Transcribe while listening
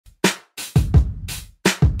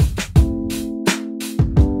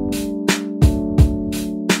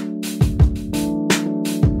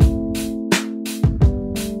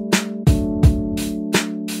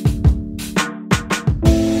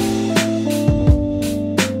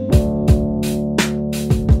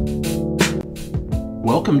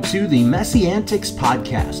welcome to the MessianTics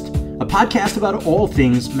podcast, a podcast about all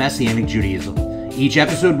things Messianic Judaism. Each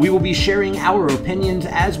episode, we will be sharing our opinions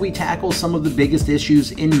as we tackle some of the biggest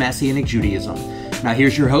issues in Messianic Judaism. Now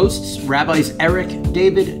here's your hosts, Rabbis Eric,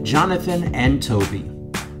 David, Jonathan, and Toby.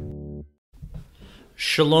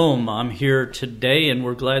 Shalom, I'm here today and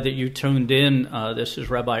we're glad that you tuned in. This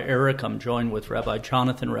is Rabbi Eric. I'm joined with Rabbi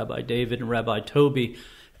Jonathan, Rabbi David, and Rabbi Toby.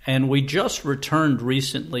 And we just returned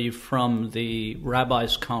recently from the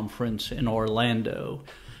Rabbis Conference in Orlando.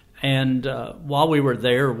 And while we were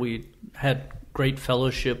there, we had great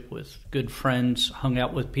fellowship with good friends, hung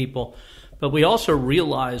out with people. But we also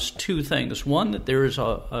realized two things. One, that there is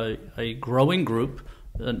a growing group,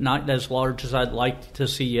 not as large as I'd like to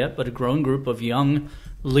see yet, but a growing group of young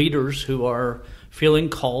leaders who are feeling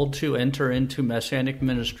called to enter into Messianic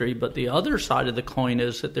ministry. But the other side of the coin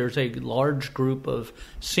is that there's a large group of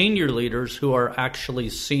senior leaders who are actually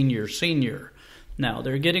senior. Now,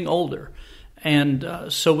 they're getting older. And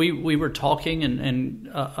so we were talking and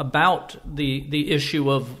about the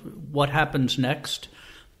issue of what happens next.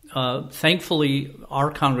 Thankfully,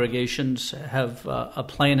 our congregations have a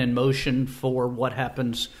plan in motion for what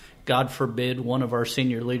happens. God forbid one of our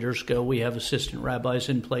senior leaders go. We have assistant rabbis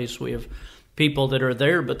in place. We have people that are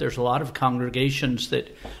there, but there's a lot of congregations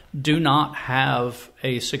that do not have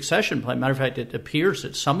a succession plan. Matter of fact, it appears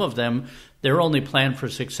that some of them, their only plan for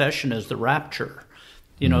succession is the rapture.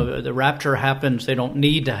 You know, the rapture happens, they don't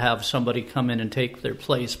need to have somebody come in and take their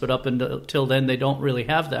place, but up until then, they don't really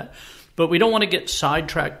have that. But we don't want to get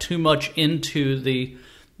sidetracked too much into the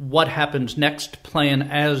what happens next plan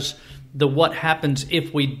as the what happens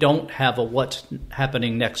if we don't have a what's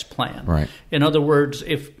happening next plan. Right. In other words,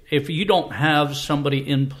 if you don't have somebody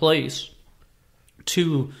in place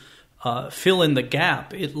to fill in the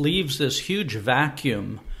gap, it leaves this huge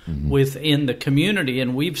vacuum within the community.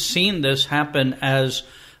 And we've seen this happen as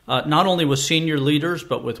not only with senior leaders,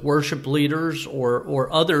 but with worship leaders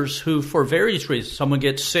or others who, for various reasons, someone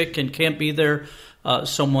gets sick and can't be there,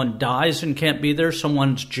 someone dies and can't be there,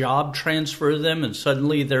 someone's job transfers them, and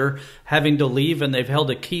suddenly they're having to leave, and they've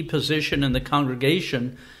held a key position in the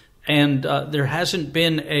congregation, and there hasn't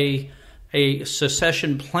been a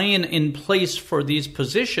succession plan in place for these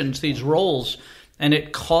positions, these roles. And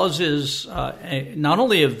it causes not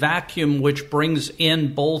only a vacuum, which brings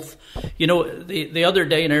in both, you know, the other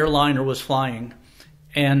day an airliner was flying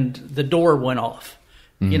and the door went off,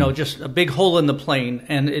 you know, just a big hole in the plane.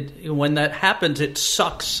 And when that happens, it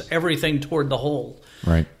sucks everything toward the hole.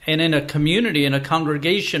 Right. And in a community, in a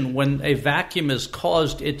congregation, when a vacuum is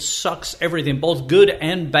caused, it sucks everything, both good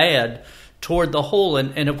and bad, toward the hole.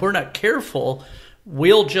 And if we're not careful,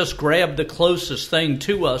 we'll just grab the closest thing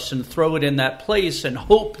to us and throw it in that place and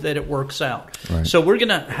hope that it works out. Right. So we're going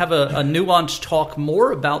to have a nuanced talk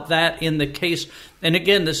more about that in the case. And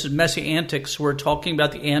again, this is MessianTics. We're talking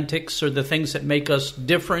about the antics or the things that make us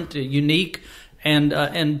different, unique,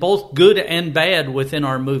 and both good and bad within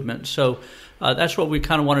our movement. So that's what we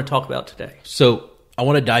kind of want to talk about today. So I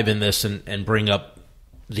want to dive in this and bring up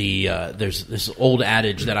there's this old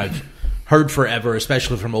adage that I've heard forever,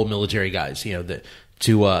 especially from old military guys, you know, that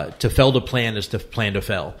to fail to plan is to plan to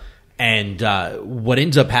fail. And what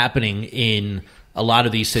ends up happening in a lot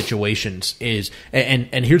of these situations is,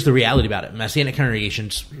 and here's the reality about it, Messianic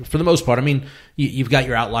congregations, for the most part, I mean, you've got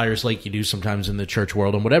your outliers like you do sometimes in the church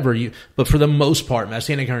world and whatever, but for the most part,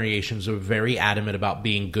 Messianic congregations are very adamant about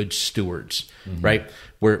being good stewards, right?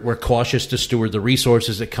 We're cautious to steward the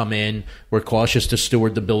resources that come in. We're cautious to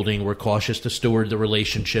steward the building. We're cautious to steward the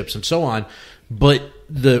relationships and so on. But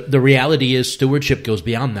the reality is stewardship goes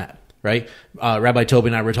beyond that, right? Rabbi Toby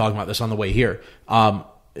and I were talking about this on the way here.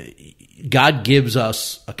 God gives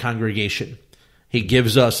us a congregation. He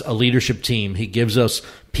gives us a leadership team. He gives us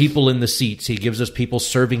people in the seats. He gives us people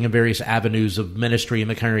serving in various avenues of ministry in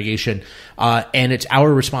the congregation. And it's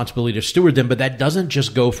our responsibility to steward them. But that doesn't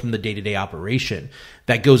just go from the day-to-day operation.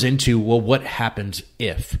 That goes into, well, what happens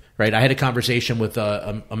if, right? I had a conversation with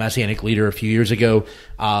a Messianic leader a few years ago.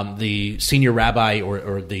 The senior rabbi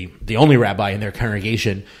or the only rabbi in their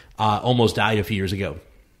congregation almost died a few years ago.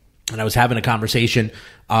 And I was having a conversation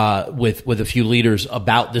with a few leaders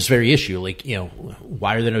about this very issue. Like, you know,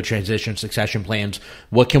 why are there no transition succession plans?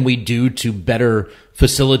 What can we do to better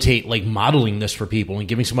facilitate, like, modeling this for people and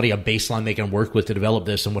giving somebody a baseline they can work with to develop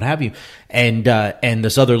this and what have you? And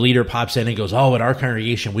this other leader pops in and goes, "Oh, at our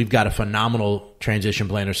congregation, we've got a phenomenal transition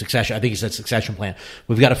plan or succession." I think he said succession plan.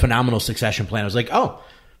 We've got a phenomenal succession plan. I was like, "Oh,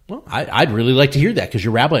 well, I'd really like to hear that because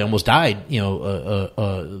your rabbi almost died, you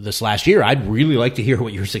know, this last year. I'd really like to hear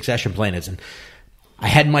what your succession plan is." And I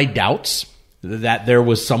had my doubts, that there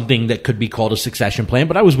was something that could be called a succession plan,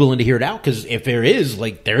 but I was willing to hear it out because if there is,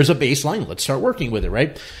 like, there's a baseline, let's start working with it,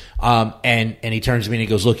 right? And he turns to me and he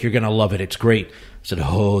goes, look, you're going to love it. It's great. I said,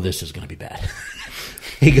 oh, this is going to be bad.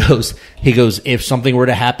 He goes, if something were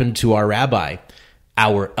to happen to our rabbi,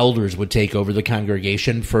 our elders would take over the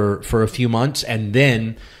congregation for a few months, and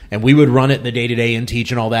we would run it in the day-to-day and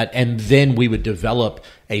teach and all that, and then we would develop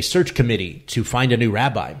a search committee to find a new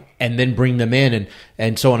rabbi and then bring them in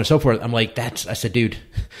and so on and so forth. I'm like, I said, dude,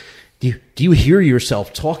 do you hear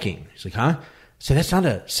yourself talking? He's like, huh? So that's not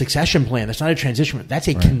a succession plan. That's not a transition plan. That's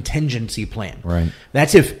a contingency plan. Right.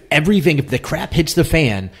 That's if the crap hits the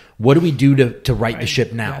fan, what do we do to right the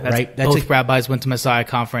ship now? Right. Both rabbis went to Messiah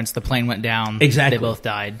conference. The plane went down. Exactly. They both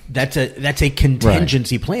died. That's a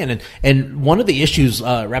contingency plan. And one of the issues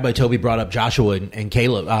Rabbi Toby brought up Joshua and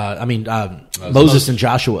Caleb. Moses and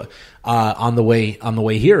Joshua on the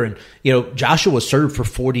way here. And Joshua served for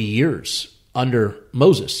 40 years under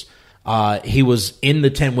Moses. He was in the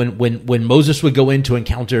tent when Moses would go in to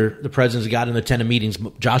encounter the presence of God in the tent of meetings.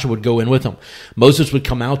 Joshua would go in with him. Moses would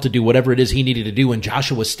come out to do whatever it is he needed to do, and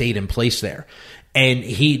Joshua stayed in place there. And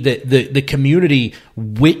the community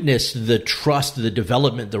witnessed the trust, the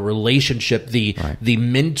development, the relationship, the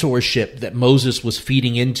mentorship that Moses was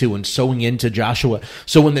feeding into and sowing into Joshua.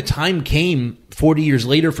 So when the time came 40 years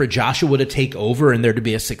later for Joshua to take over and there to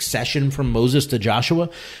be a succession from Moses to Joshua,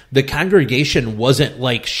 the congregation wasn't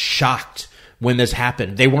like shocked when this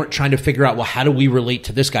happened. They weren't trying to figure out, well, how do we relate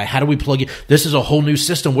to this guy? How do we plug in? This is a whole new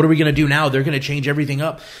system. What are we going to do now? They're going to change everything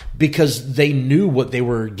up, because they knew what they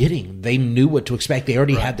were getting. They knew what to expect. They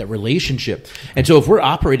already had that relationship. And so if we're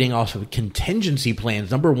operating off of contingency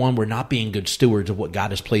plans, number one, we're not being good stewards of what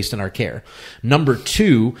God has placed in our care. Number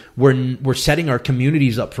two, we're setting our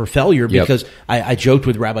communities up for failure, because I joked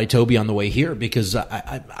with Rabbi Toby on the way here, because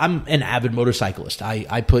I'm an avid motorcyclist.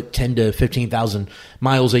 I put 10 to 15,000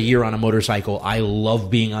 miles a year on a motorcycle. I love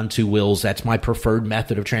being on two wheels. That's my preferred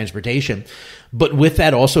method of transportation. But with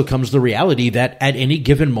that also comes the reality that at any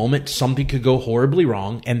given moment, something could go horribly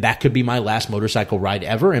wrong, and that could be my last motorcycle ride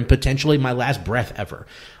ever and potentially my last breath ever.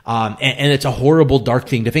 And it's a horrible, dark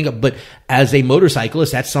thing to think of. But as a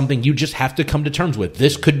motorcyclist, that's something you just have to come to terms with.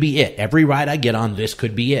 This could be it. Every ride I get on, this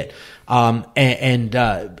could be it.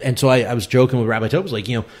 And so I was joking with Rabbi Tobe. I was like,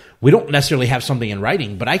 we don't necessarily have something in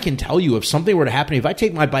writing, but I can tell you if something were to happen, if I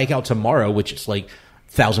take my bike out tomorrow, which is like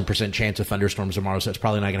 1,000% chance of thunderstorms tomorrow, so that's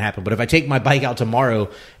probably not going to happen. But if I take my bike out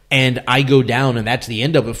tomorrow and I go down and that's the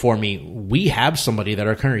end of it for me, we have somebody that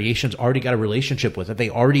our congregation's already got a relationship with, that they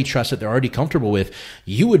already trust, that they're already comfortable with.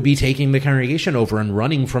 You would be taking the congregation over and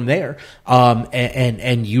running from there.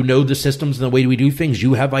 And you know the systems and the way we do things.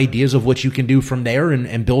 You have ideas of what you can do from there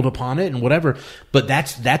and build upon it and whatever. But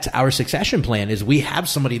that's our succession plan, is we have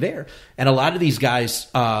somebody there. And a lot of these guys,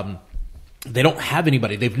 they don't have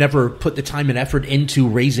anybody. They've never put the time and effort into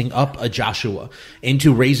raising up a Joshua,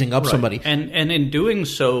 into raising up somebody. And in doing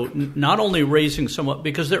so, not only raising someone,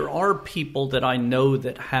 because there are people that I know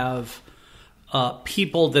that have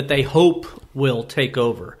people that they hope will take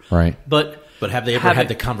over. Right. But have they ever had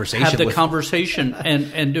the conversation? Have the conversation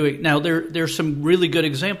and do it. Now, there's some really good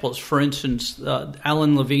examples. For instance,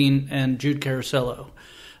 Alan Levine and Jude Caracello.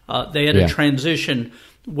 They had a transition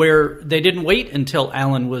where they didn't wait until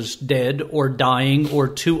Alan was dead or dying or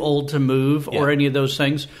too old to move or any of those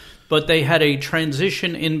things, but they had a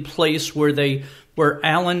transition in place where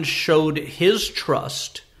Alan showed his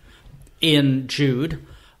trust in Jude.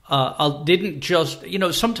 Didn't just,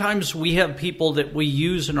 sometimes we have people that we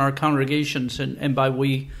use in our congregations, and by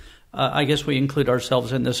we, I guess we include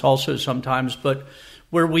ourselves in this also sometimes, but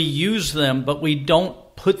where we use them, but we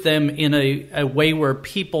don't put them in a way where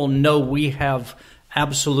people know we have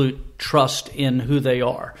absolute trust in who they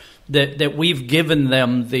are, that we've given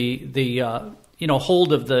them the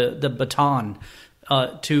hold of the baton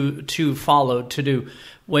to follow, to do.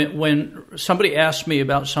 When somebody asks me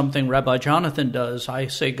about something Rabbi Jonathan does, I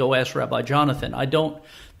say, go ask Rabbi Jonathan. I don't,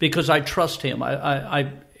 because I trust him.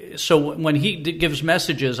 So when he gives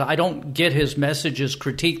messages, I don't get his messages,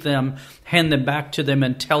 critique them, hand them back to them,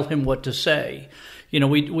 and tell him what to say.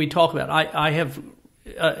 We talk about, I have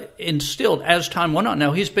instilled as time went on.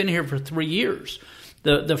 Now, he's been here for 3 years.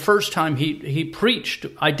 The first time he preached,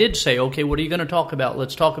 I did say, okay, what are you going to talk about?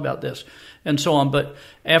 Let's talk about this, and so on. But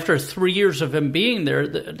after 3 years of him being there,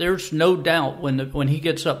 there's no doubt when he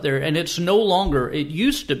gets up there, and it's no longer, it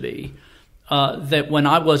used to be that when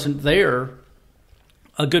I wasn't there,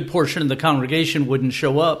 a good portion of the congregation wouldn't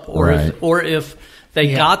show up, or if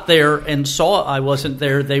they got there and saw I wasn't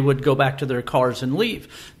there, they would go back to their cars and leave.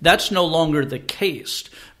 That's no longer the case.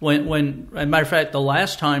 When as a matter of fact, the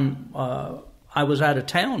last time I was out of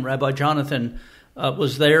town. Rabbi Jonathan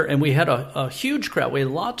was there, and we had a huge crowd. We had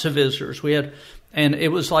lots of visitors. And it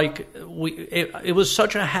was like it was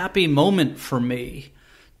such a happy moment for me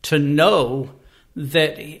to know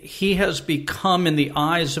that he has become, in the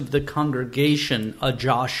eyes of the congregation, a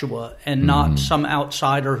Joshua, and not some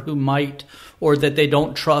outsider who might, or that they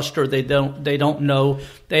don't trust, or they don't know.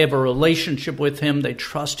 They have a relationship with him. They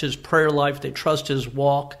trust his prayer life. They trust his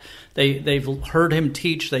walk. They've heard him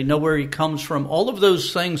teach. They know where he comes from. All of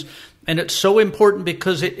those things. And it's so important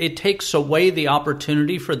because it takes away the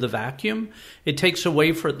opportunity for the vacuum. It takes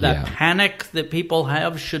away for that panic that people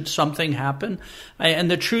have should something happen.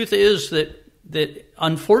 And the truth is that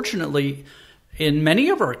unfortunately, in many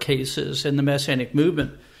of our cases in the Messianic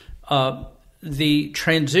movement, the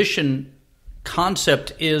transition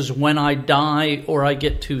concept is when I die or I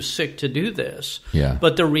get too sick to do this. Yeah.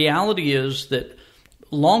 But the reality is that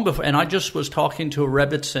long before, and I just was talking to a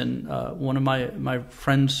Rebbitzin, one of my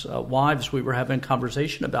friend's wives, we were having a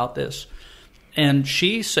conversation about this, and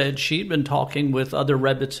she said she'd been talking with other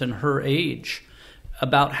Rebbitzin her age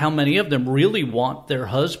about how many of them really want their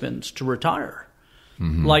husbands to retire.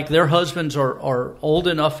 Like their husbands are old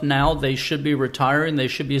enough now, they should be retiring, they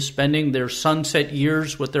should be spending their sunset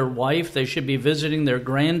years with their wife, they should be visiting their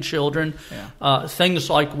grandchildren, things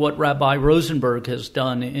like what Rabbi Rosenberg has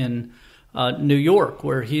done in New York,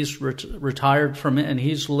 where he's retired from it, and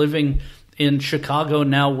he's living in Chicago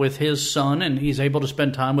now with his son, and he's able to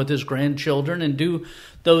spend time with his grandchildren and do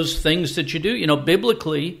those things that you do. You know,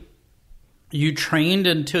 biblically, you trained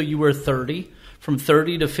until you were 30. From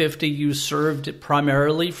 30 to 50, you served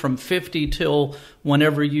primarily. From 50 till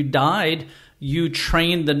whenever you died, you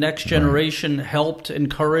trained the next generation, helped,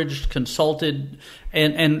 encouraged, consulted,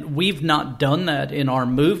 and we've not done that in our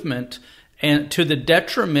movement, and to the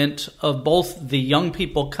detriment of both the young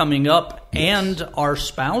people coming up and our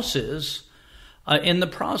spouses in the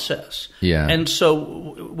process. Yeah. And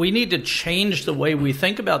so we need to change the way we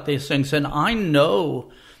think about these things. And I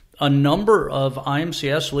know a number of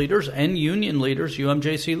IMCS leaders and union leaders,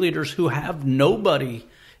 UMJC leaders, who have nobody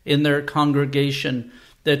in their congregation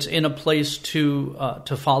that's in a place to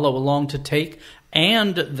follow along, to take,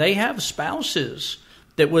 and they have spouses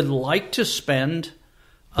that would like to spend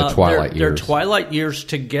their twilight years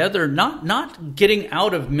together, not getting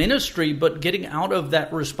out of ministry, but getting out of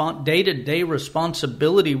that day-to-day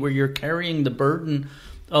responsibility where you're carrying the burden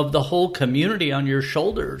of the whole community on your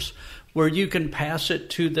shoulders, where you can pass it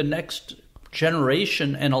to the next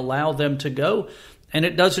generation and allow them to go. And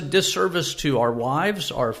it does a disservice to our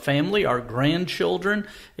wives, our family, our grandchildren.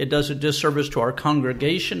 It does a disservice to our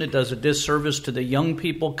congregation. It does a disservice to the young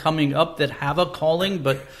people coming up that have a calling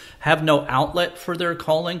but have no outlet for their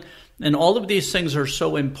calling. And all of these things are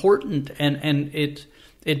so important, and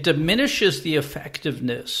it diminishes the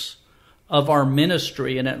effectiveness of our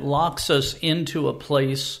ministry, and it locks us into a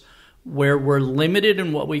place where we're limited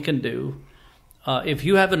in what we can do. If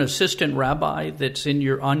you have an assistant rabbi that's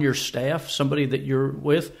on your staff, somebody that you're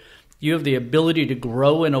with, you have the ability to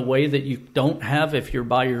grow in a way that you don't have if you're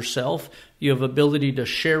by yourself. You have ability to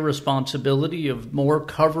share responsibility. You have more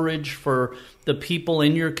coverage for the people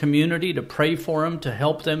in your community, to pray for them, to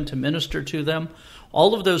help them, to minister to them.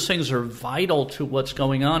 All of those things are vital to what's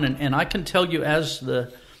going on. And I can tell you, as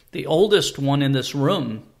the oldest one in this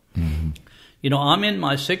room, you know, I'm in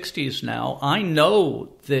my 60s now. I know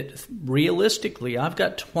that realistically I've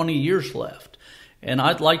got 20 years left. And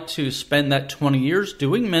I'd like to spend that 20 years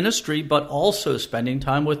doing ministry, but also spending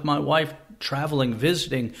time with my wife, traveling,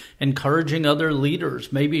 visiting, encouraging other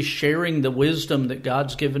leaders, maybe sharing the wisdom that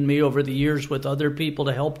God's given me over the years with other people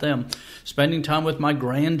to help them, spending time with my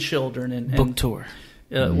grandchildren. And book tour.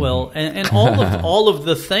 And all of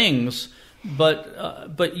the things.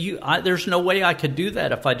 But there's no way I could do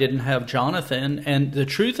that if I didn't have Jonathan. And the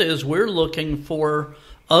truth is, we're looking for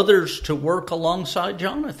others to work alongside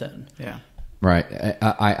Jonathan. Yeah. Right.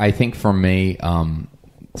 I think for me, and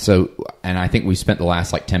I think we spent the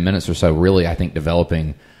last 10 minutes or so really, I think,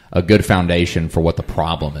 developing a good foundation for what the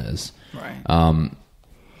problem is. Right.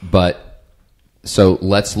 But so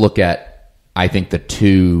let's look at, I think, the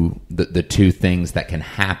two things that can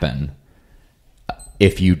happen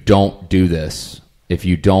if you don't do this, if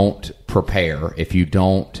you don't prepare, if you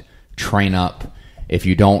don't train up, if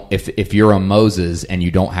you're a Moses and you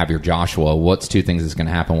don't have your Joshua, what's two things that's going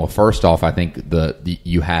to happen? Well, first off, I think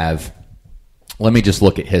you have. Let me just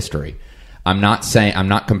look at history. I'm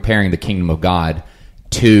not comparing the kingdom of God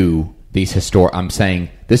to these historic. I'm saying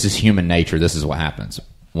this is human nature. This is what happens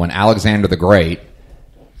when Alexander the Great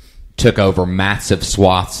took over massive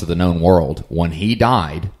swaths of the known world. When he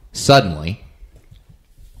died, suddenly,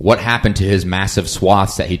 What happened to his massive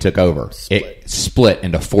swaths that he took over? It split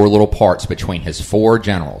into 4 little parts between his 4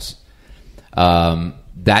 generals.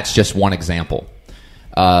 That's just one example.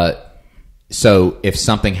 So if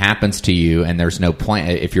something happens to you and there's no plan,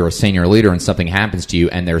 if you're a senior leader and something happens to you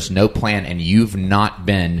and there's no plan and you've not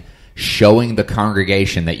been showing the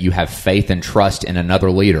congregation that you have faith and trust in another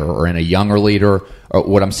leader or in a younger leader, or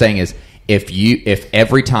what I'm saying is, if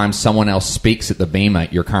every time someone else speaks at the bema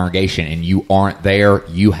at your congregation and you aren't there,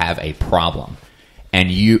 you have a problem, and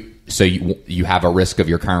you have a risk of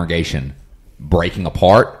your congregation breaking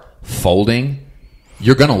apart, folding.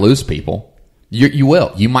 You're going to lose people. You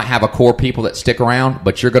will. You might have a core people that stick around,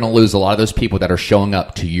 but you're going to lose a lot of those people that are showing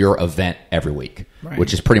up to your event every week, right.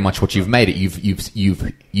 Which is pretty much what you've made it.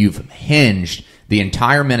 You've hinged the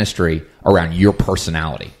entire ministry around your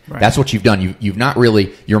personality. Right. That's what you've done. You've not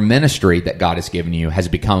really, your ministry that God has given you has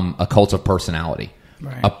become a cult of personality.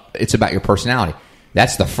 Right. It's about your personality.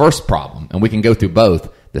 That's the first problem, and we can go through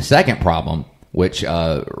both. The second problem, which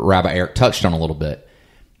Rabbi Eric touched on a little bit,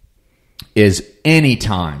 is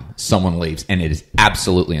anytime someone leaves, and it is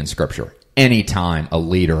absolutely in Scripture, anytime a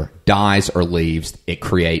leader dies or leaves, it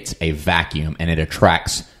creates a vacuum, and it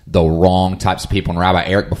attracts the wrong types of people. And Rabbi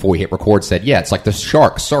Eric, before we hit record, said, yeah, it's like the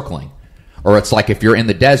sharks circling. Or it's like if you're in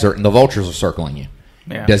the desert and the vultures are circling you.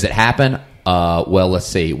 Yeah. Does it happen? Well, let's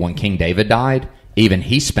see. When King David died, even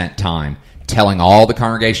he spent time telling all the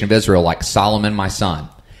congregation of Israel, like Solomon, my son.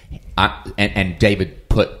 And David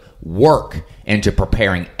put work into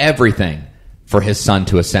preparing everything for his son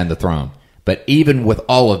to ascend the throne. But even with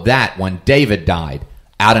all of that, when David died,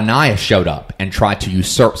 Adoniah showed up and tried to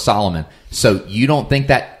usurp Solomon. So you don't think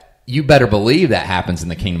that, you better believe that happens in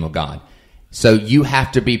the kingdom of God. So you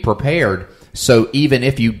have to be prepared. So even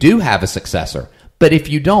if you do have a successor, but if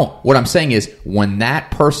you don't, what I'm saying is when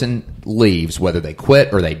that person leaves, whether they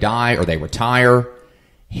quit or they die or they retire,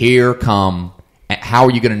 how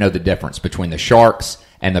are you going to know the difference between the sharks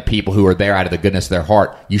and the people who are there out of the goodness of their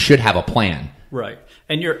heart? You should have a plan. Right.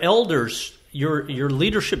 And your elders, your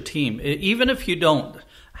leadership team, even if you don't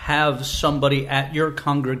have somebody at your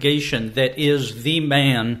congregation that is the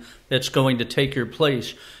man that's going to take your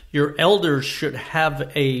place, your elders should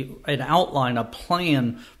have an outline, a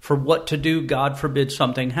plan for what to do. God forbid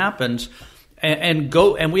something happens, and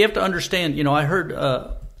go. And we have to understand. I heard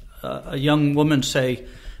a young woman say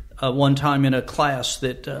one time in a class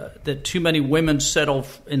that too many women settle,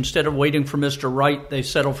 instead of waiting for Mr. Right, they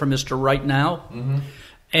settle for Mr. Right now. Mm-hmm.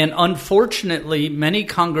 And unfortunately, many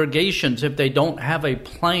congregations, if they don't have a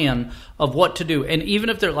plan of what to do, and even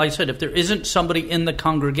if there, like I said, if there isn't somebody in the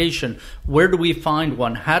congregation, where do we find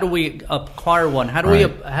one? How do we acquire one? How do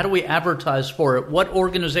we advertise for it? What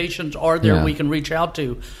organizations are there we can reach out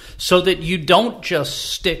to, so that you don't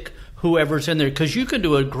just stick whoever's in there, because you can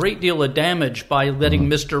do a great deal of damage by letting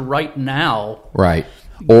Mr. Right now. Right.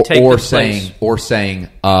 Or saying,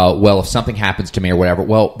 well, if something happens to me or whatever,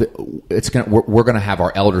 well, we're going to have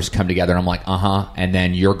our elders come together. And I'm like, and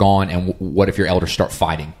then you're gone. And what if your elders start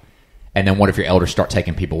fighting? And then what if your elders start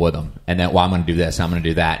taking people with them? And then, well, I'm going to do this, I'm going to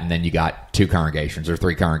do that. And then you got 2 congregations or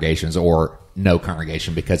 3 congregations or no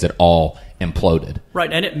congregation because it all imploded.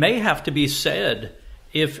 Right. And it may have to be said,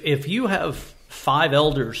 if you have 5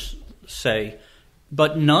 elders, say,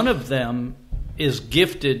 but none of them is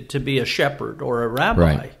gifted to be a shepherd or a rabbi,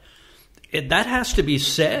 right, that has to be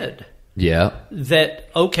said. Yeah. That,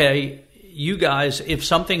 okay, you guys, if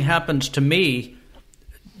something happens to me,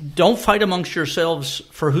 don't fight amongst yourselves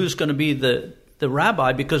for who's going to be the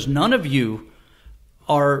rabbi, because none of you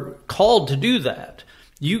are called to do that.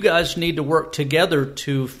 You guys need to work together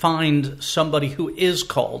to find somebody who is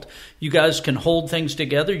called. You guys can hold things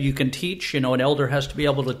together. You can teach. An elder has to be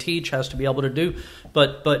able to teach, has to be able to do.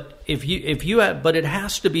 But if you have, but it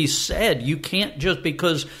has to be said. You can't just,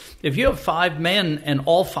 because if you have 5 men and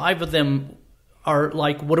all 5 of them are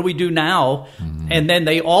like, what do we do now? Mm-hmm. And then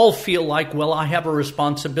they all feel like, well, I have a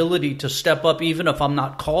responsibility to step up even if I'm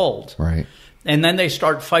not called. Right. And then they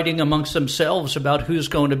start fighting amongst themselves about who's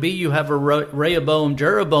going to be. You have a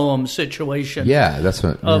Rehoboam-Jeroboam situation. Yeah, that's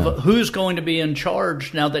what. Of who's going to be in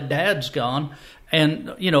charge now that Dad's gone,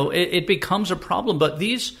 and it becomes a problem. But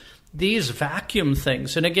these vacuum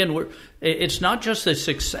things, and again, it's not just the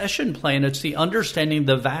succession plan; it's the understanding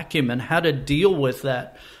the vacuum and how to deal with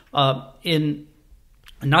that in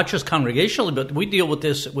not just congregationally, but we deal with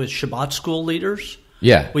this with Shabbat school leaders.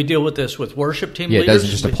 Yeah. We deal with this with worship team leaders. Yeah, it doesn't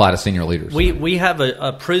just apply to senior leaders. We have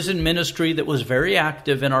a prison ministry that was very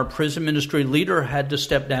active, and our prison ministry leader had to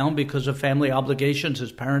step down because of family obligations.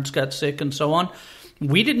 His parents got sick and so on.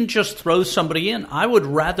 We didn't just throw somebody in. I would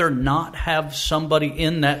rather not have somebody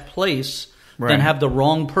in that place than have the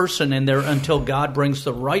wrong person in there until God brings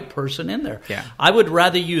the right person in there. Yeah. I would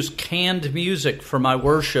rather use canned music for my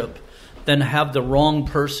worship than have the wrong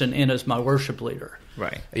person in as my worship leader.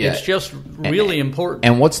 Right. Yeah. It's just really important.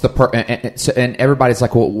 And what's the and everybody's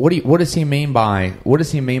like, well, what does he mean by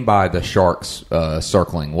the sharks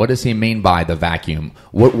circling? What does he mean by the vacuum?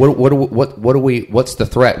 What's the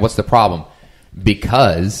threat? What's the problem?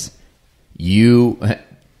 Because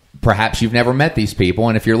perhaps you've never met these people,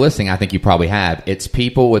 and if you're listening, I think you probably have. It's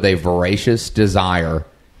people with a voracious desire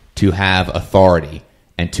to have authority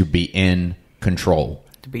and to be in control,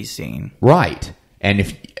 To be seen. right? And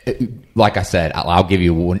if, like I said, I'll give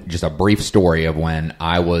you just a brief story of when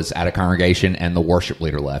I was at a congregation and the worship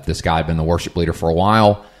leader left. This guy had been the worship leader for a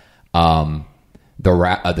while.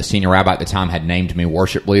 The senior rabbi at the time had named me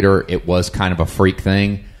worship leader. It was kind of a freak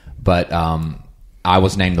thing, but I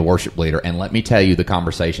was named the worship leader. And let me tell you the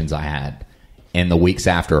conversations I had in the weeks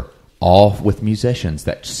after, all with musicians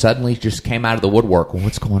that suddenly just came out of the woodwork. Well,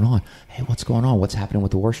 what's going on? Hey, what's going on? What's happening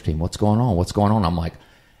with the worship team? What's going on? What's going on? I'm like,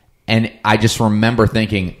 and I just remember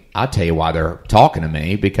thinking, I'll tell you why they're talking to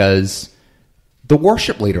me, because the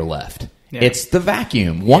worship leader left. Yeah. It's the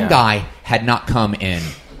vacuum. One guy had not come in.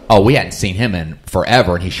 Oh, we hadn't seen him in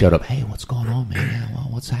forever, and he showed up. Hey, what's going on, man? Yeah, well,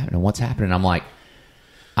 what's happening? What's happening? I'm like,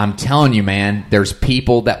 I'm telling you, man, there's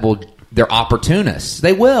people that they're opportunists.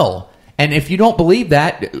 They will. And if you don't believe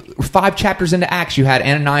that, 5 chapters into Acts, you had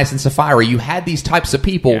Ananias and Sapphira. You had these types of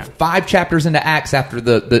people. Yeah. 5 chapters into Acts after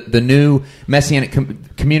the new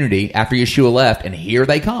Messianic community, after Yeshua left, and here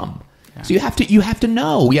they come. Yeah. So you have to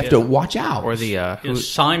know. You have to watch out. Or the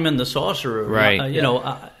Simon the sorcerer. Right.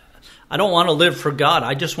 I don't want to live for God.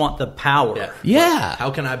 I just want the power. Yeah.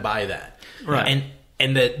 How can I buy that? Right.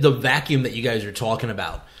 And the vacuum that you guys are talking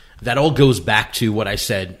about, that all goes back to what I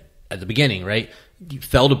said at the beginning, right? You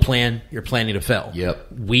fail to plan, you're planning to fail.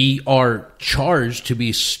 Yep. We are charged to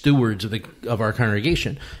be stewards of our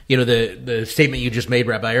congregation. You know, the statement you just made,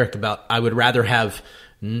 Rabbi Eric, about I would rather have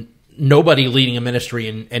nobody leading a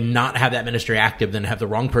ministry and not have that ministry active than have the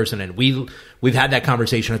wrong person. And we've had that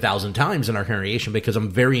conversation 1,000 times in our congregation, because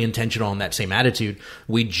I'm very intentional on that same attitude.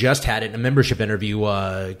 We just had it in a membership interview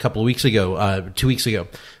a couple of weeks ago, 2 weeks ago.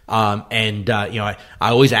 I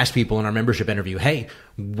always ask people in our membership interview, hey,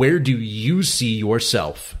 where do you see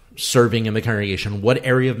yourself serving in the congregation? What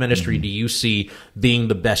area of ministry do you see being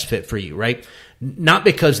the best fit for you, right? Not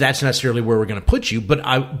because that's necessarily where we're going to put you,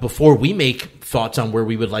 but before we make thoughts on where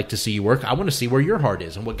we would like to see you work, I want to see where your heart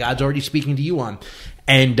is and what God's already speaking to you on.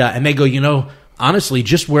 And they go, honestly,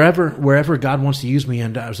 just wherever God wants to use me.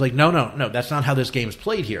 And I was like, no, that's not how this game's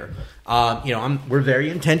played here. We're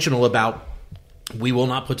very intentional about, we will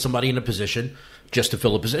not put somebody in a position just to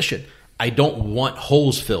fill a position. I don't want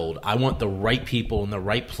holes filled. I want the right people in the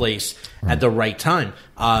right place at the right time.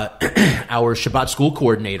 Our Shabbat school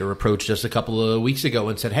coordinator approached us a couple of weeks ago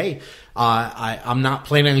and said, hey, I'm not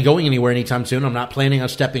planning on going anywhere anytime soon. I'm not planning on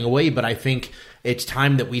stepping away, but I think it's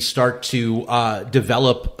time that we start to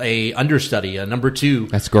develop a understudy, a number 2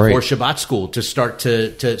 That's great. for Shabbat school, to start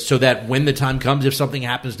to so that when the time comes, if something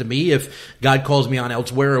happens to me, if God calls me on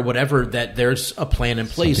elsewhere or whatever, that there's a plan in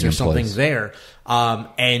place or something there.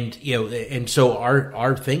 And so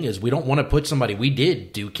our thing is, we don't want to put somebody. We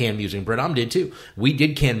did do canned music. Bradam did too. We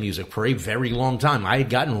did canned music for a very long time. I had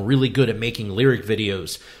gotten really good at making lyric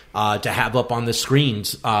videos to have up on the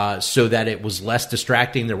screens so that it was less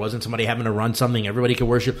distracting. There wasn't somebody having to run something. Everybody could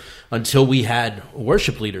worship, until we had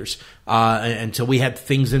worship leaders, until we had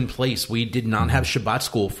things in place. We did not have Shabbat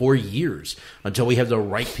school for years until we have the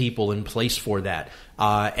right people in place for that.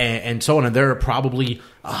 And so on. And there are probably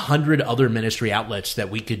 100 other ministry outlets that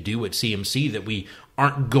we could do at CMC that we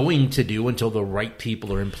aren't going to do until the right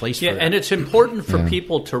people are in place for that. And it's important for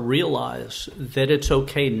people to realize that it's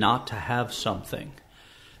okay not to have something.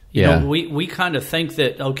 You know, we kind of think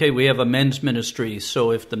that, okay, we have a men's ministry,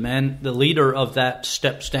 so if the leader of that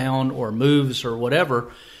steps down or moves or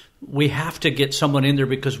whatever, we have to get someone in there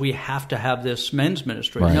because we have to have this men's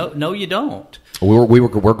ministry. Right. No, you don't.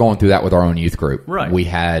 We're going through that with our own youth group. Right. We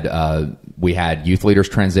had youth leaders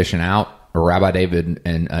transition out. Rabbi David,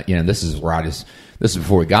 and this is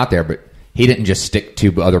before we got there, but he didn't just stick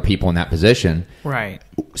 2 other people in that position. Right.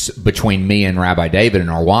 Between me and Rabbi David and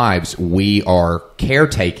our wives, we are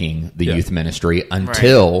caretaking the youth ministry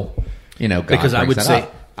until God because up.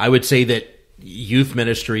 I would say that youth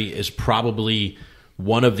ministry is probably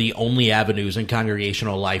one of the only avenues in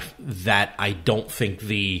congregational life that I don't think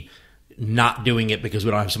the not doing it because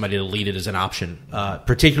we don't have somebody to lead it is an option,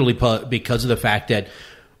 particularly because of the fact that,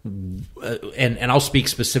 and I'll speak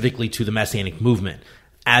specifically to the Messianic movement.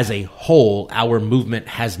 As a whole, our movement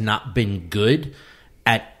has not been good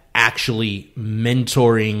at actually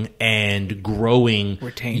mentoring and growing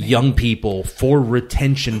Retaining. young people for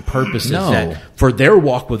retention purposes, No. that for their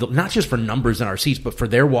walk with, not just for numbers in our seats, but for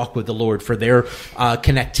their walk with the Lord, for their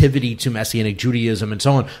connectivity to Messianic Judaism and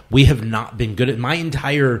so on. We have not been good at. My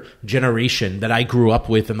entire generation that I grew up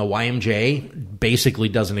with in the YMJA basically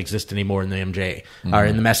doesn't exist anymore in the MJA or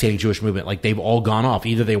in the Messianic Jewish movement. Like, they've all gone off.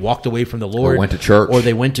 Either they walked away from the Lord, Or went to church. or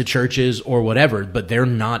they went to churches or whatever, but they're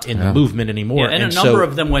not in the movement anymore. Yeah, and a number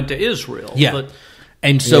of them went to Israel. Yeah. But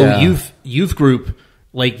And so Yeah. youth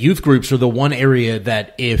groups are the one area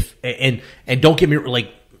that and don't get me,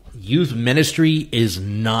 like, youth ministry is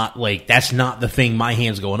not, like, that's not the thing my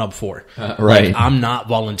hand's going up for. Right. Like, I'm not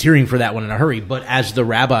volunteering for that one in a hurry. But as the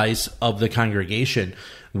rabbis of the congregation,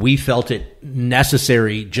 we felt it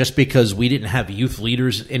necessary, just because we didn't have youth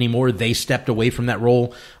leaders anymore. They stepped away from that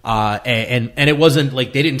role. And it wasn't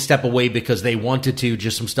like they didn't step away because they wanted to,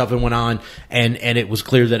 just some stuff that went on, and it was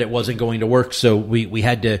clear that it wasn't going to work. So we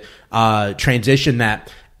had to transition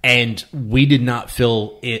that. And we did not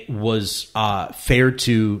feel it was fair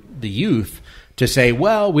to the youth to say,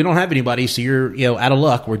 well, we don't have anybody, so you're out of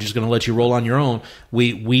luck. We're just going to let you roll on your own.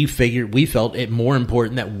 We felt it more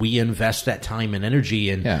important that we invest that time and energy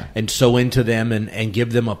and sow into them and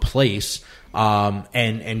give them a place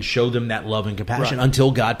and show them that love and compassion until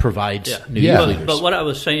God provides new youth leaders. But what I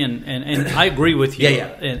was saying, and I agree with you.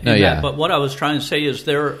 In that, but what I was trying to say is,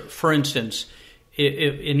 there, for instance,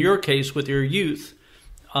 if in your case with your youth,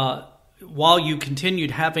 while you continued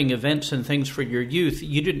having events and things for your youth,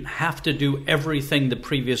 you didn't have to do everything the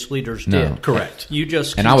previous leaders did. No. Correct. You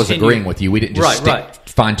just And I was agreeing with you. We didn't just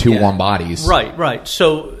find two warm bodies. Right.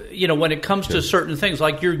 So, when it comes to certain things,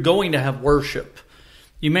 like, you're going to have worship.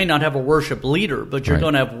 You may not have a worship leader, but you're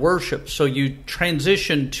going to have worship. So you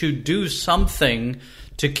transition to do something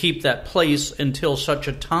to keep that place until such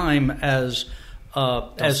a time as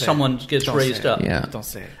someone gets raised up. Yeah. Don't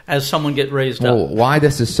say it. As someone gets raised Well, up. why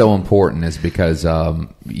this is so important is because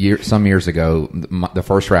some years ago, the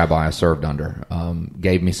first rabbi I served under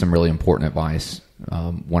gave me some really important advice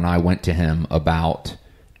when I went to him about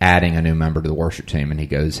adding a new member to the worship team. And he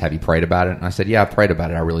goes, "Have you prayed about it?" And I said, "Yeah, I've prayed about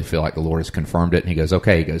it. I really feel like the Lord has confirmed it." And he goes,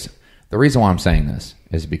 "Okay." He goes, "The reason why I'm saying this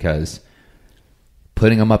is because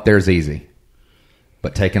putting them up there is easy,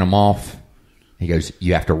 but taking them off," he goes,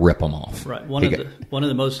 "you have to rip them off." Right. One of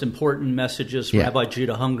the most important messages Rabbi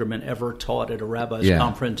Judah Hungerman ever taught at a rabbi's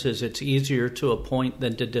conference is, it's easier to appoint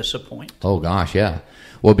than to disappoint. Oh gosh, yeah.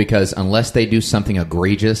 Well, because unless they do something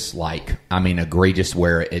egregious, egregious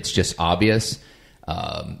where it's just obvious,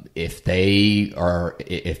 if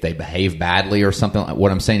they behave badly or something,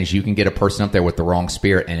 what I'm saying is, you can get a person up there with the wrong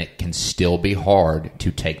spirit, and it can still be hard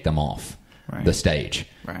to take them off the stage,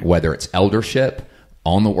 whether it's eldership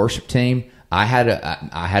on the worship team. I had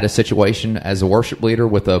a situation as a worship leader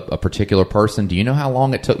with a particular person. Do you know how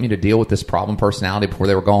long it took me to deal with this problem personality before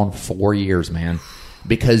they were gone? 4 years, man.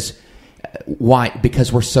 Because why?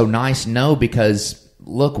 Because we're so nice? No, because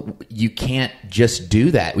look, you can't just do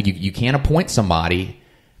that. You can't appoint somebody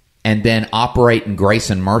and then operate in grace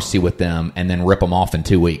and mercy with them and then rip them off in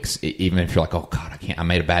 2 weeks, even if you're like, "Oh God, I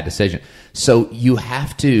made a bad decision." So you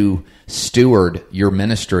have to steward your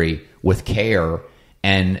ministry with care,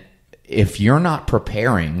 and if you're not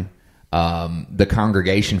preparing the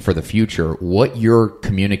congregation for the future, what you're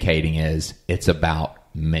communicating is, it's about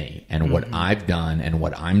me and what I've done and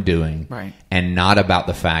what I'm doing, and not about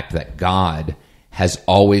the fact that God has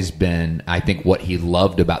always been, I think, what he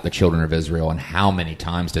loved about the children of Israel. And how many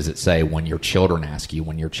times does it say, when your children ask you,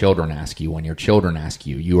 when your children ask you, when your children ask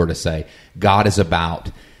you, you are to say, God is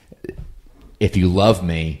about, if you love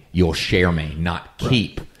me, you'll share me, not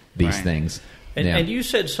keep these things. And you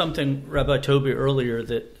said something, Rabbi Toby, earlier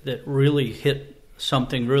that really hit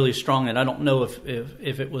something really strong, and I don't know if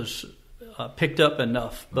it was picked up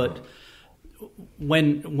enough, but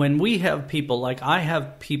when we have people, like I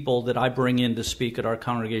have people that I bring in to speak at our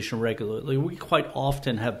congregation regularly, we quite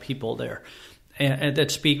often have people there and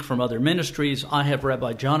that speak from other ministries. I have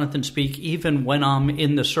Rabbi Jonathan speak even when I'm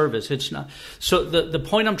in the service. It's not so. The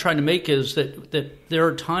point I'm trying to make is that there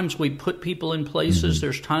are times we put people in places.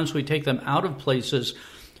 There's times we take them out of places,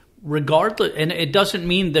 regardless. And it doesn't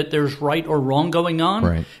mean that there's right or wrong going on.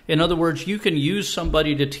 Right. In other words, you can use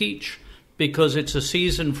somebody to teach because it's a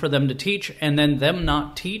season for them to teach, and then them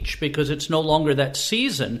not teach because it's no longer that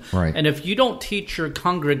season. Right. And if you don't teach your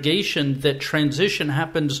congregation that transition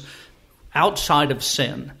happens outside of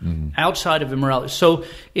sin, outside of immorality. So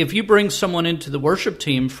if you bring someone into the worship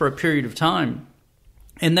team for a period of time,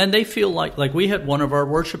 and then they feel like we had one of our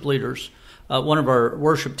worship leaders, one of our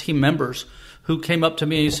worship team members, who came up to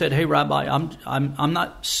me and he said, "Hey, Rabbi, I'm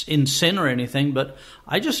not in sin or anything, but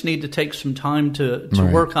I just need to take some time to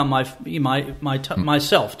Right. work on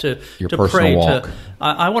myself, to Your to personal pray. walk.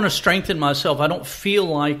 I want to strengthen myself. I don't feel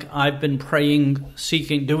like I've been praying,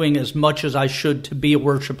 seeking, doing as much as I should to be a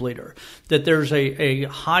worship leader. That there's a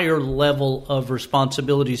higher level of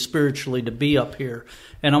responsibility spiritually to be up here.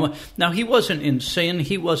 And now he wasn't in sin.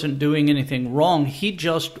 He wasn't doing anything wrong. He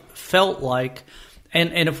just felt like,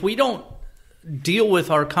 and if we don't deal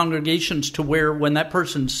with our congregations to where when that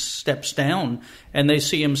person steps down and they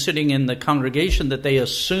see him sitting in the congregation that they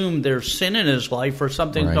assume there's sin in his life or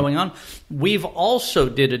something Right. going on, we've also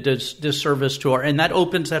did a disservice to and that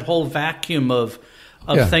opens that whole vacuum of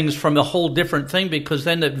Yeah. things from a whole different thing, because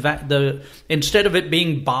then instead of it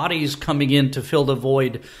being bodies coming in to fill the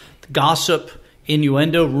void, gossip,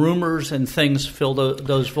 innuendo, rumors, and things fill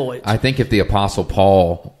those voids. I think if the Apostle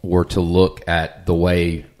Paul were to look at the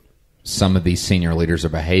way some of these senior leaders are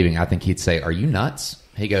behaving, I think he'd say, "Are you nuts?"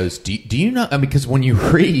 He goes, "Do you know?" I mean, because when you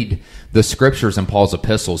read the scriptures in Paul's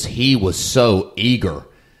epistles, he was so eager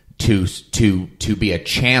to be a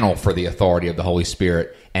channel for the authority of the Holy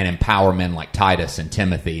Spirit and empower men like Titus and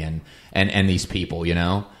Timothy and these people, you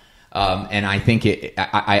know. And I think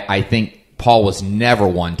I think Paul was never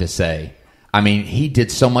one to say. I mean, he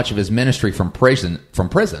did so much of his ministry from prison,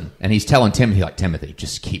 and he's telling Timothy, like, Timothy,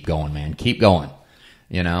 just keep going, man, keep going,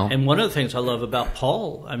 you know. And one of the things I love about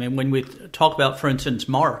Paul, I mean, when we talk about, for instance,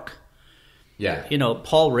 Mark, Yeah, you know,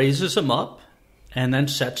 Paul raises him up and then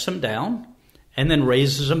sets him down and then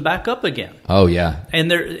raises him back up again. Oh yeah,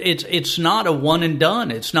 And it's not a one and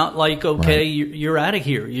done. It's not like, okay, Right. you're out of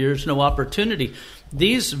here. There's no opportunity.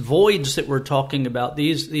 These voids that we're talking about,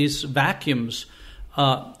 these vacuums,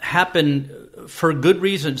 happen for good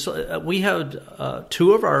reasons. We had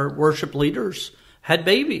two of our worship leaders had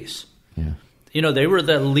babies. yeah, You know, they were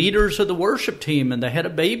the leaders of the worship team, and they had a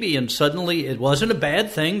baby, and suddenly it wasn't a bad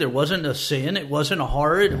thing. There wasn't a sin. It wasn't a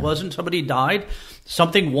horror. It wasn't somebody died.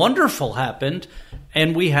 Something wonderful happened,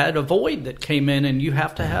 and we had a void that came in, and you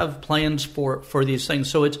have to have plans for these things.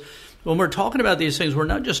 So it's when we're talking about these things, we're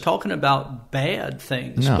not just talking about bad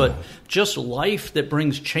things, No. but just life that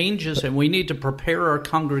brings changes, and we need to prepare our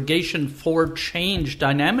congregation for change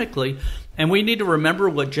dynamically. And we need to remember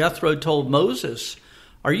what Jethro told Moses.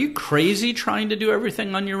 Are you crazy trying to do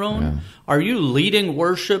everything on your own? Yeah. Are you leading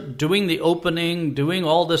worship, doing the opening, doing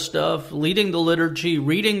all the stuff, leading the liturgy,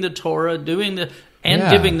 reading the Torah,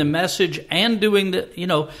 Yeah. giving the message, and doing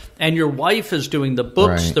and your wife is doing the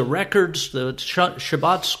books, Right. the records, the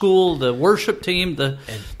Shabbat school, the worship team,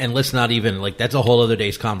 And let's not even, like, that's a whole other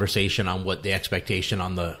day's conversation on what the expectation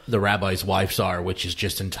on the rabbi's wives are, which is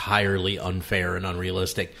just entirely unfair and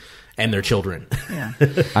unrealistic, and their children. Yeah.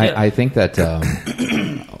 I think that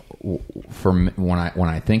when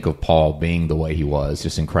I think of Paul being the way he was,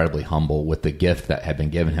 just incredibly humble with the gift that had been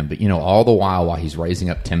given him, but all the while he's raising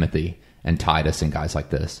up Timothy and Titus and guys like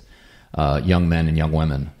this, young men and young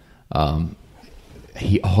women,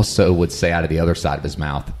 he also would say out of the other side of his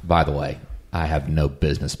mouth, by the way, I have no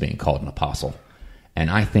business being called an apostle. And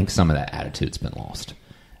I think some of that attitude's been lost.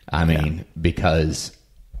 I mean, because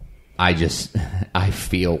I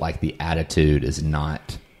feel like the attitude is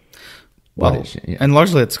not and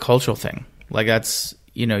largely it's a cultural thing. Like that's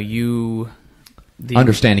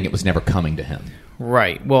understanding it was never coming to him.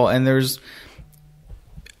 Right. Well, and there's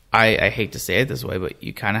I hate to say it this way, but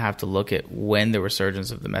you kind of have to look at when the resurgence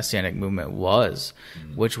of the Messianic movement was,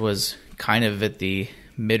 which was kind of at the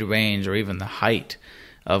mid-range or even the height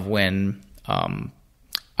of when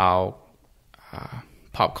pop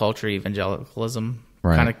culture evangelicalism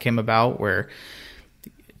Right. kind of came about, where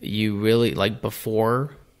you really, like,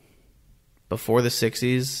 before the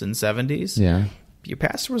 60s and 70s, Yeah. your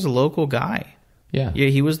pastor was a local guy. Yeah. Yeah,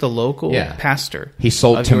 he was the local Yeah. pastor. He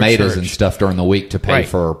sold of your tomatoes church. and stuff during the week to pay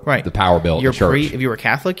for the power bill at the church. If you were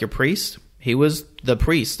Catholic, your priest, he was the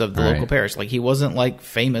priest of the Right. local parish. Like, he wasn't, like,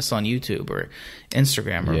 famous on YouTube or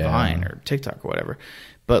Instagram or Yeah. Vine or TikTok or whatever.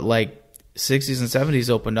 But, like, 60s and 70s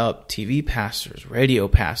opened up TV pastors, radio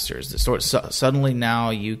pastors. Suddenly now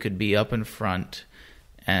you could be up in front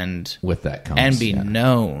and With that comes, and be yeah.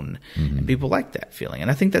 known, and people like that feeling. And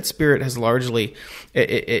I think that spirit has largely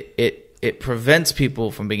it prevents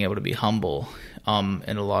people from being able to be humble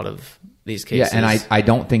in a lot of these cases. Yeah, and I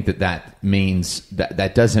don't think that means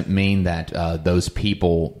that doesn't mean that those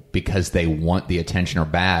people, because they want the attention, are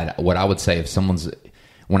bad. What I would say,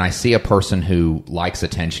 when I see a person who likes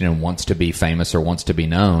attention and wants to be famous or wants to be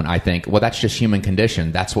known, I think, well, that's just human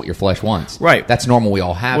condition. That's what your flesh wants. Right. That's normal. We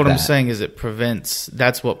all have what that. I'm saying is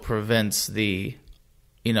that's what prevents the,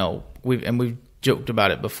 we've joked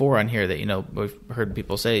about it before on here that, we've heard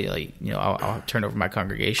people say, like, I'll turn over my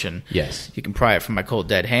congregation. Yes. You can pry it from my cold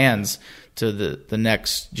dead hands to the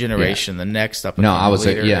next generation, the next up and No, I was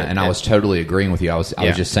leader. I was totally agreeing with you. I was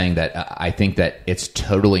just saying that I think that it's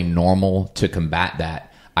totally normal to combat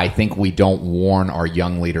that. I think we don't warn our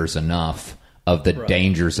young leaders enough of the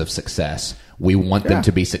dangers of success. We want them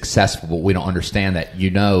to be successful, but we don't understand that,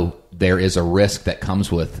 there is a risk that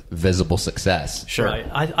comes with visible success. Sure. Right.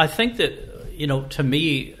 I think that, to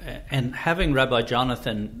me, and having Rabbi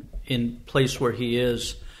Jonathan in place where he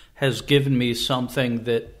is has given me something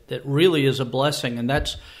that really is a blessing. And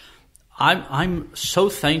that's, I'm so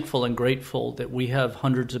thankful and grateful that we have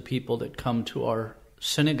hundreds of people that come to our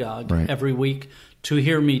synagogue every week to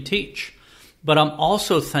hear me teach. But I'm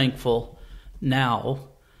also thankful now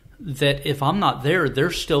that if I'm not there,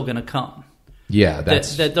 they're still going to come. Yeah,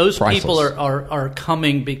 that's that those priceless. people are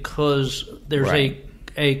coming because there's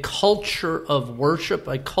a culture of worship,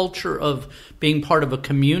 a culture of being part of a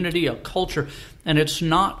community, a culture, and it's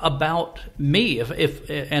not about me. If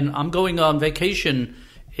and I'm going on vacation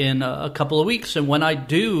in a couple of weeks, and when I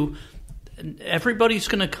do, everybody's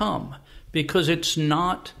going to come because it's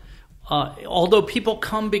not. Although people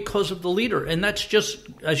come because of the leader, and that's just,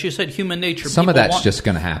 as you said, human nature. Some of that's just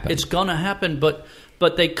going to happen. It's going to happen, but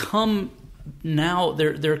they come now.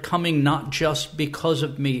 They're coming not just because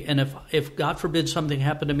of me. And if God forbid something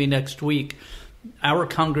happened to me next week, our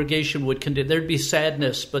congregation would continue. There'd be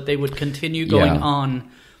sadness, but they would continue going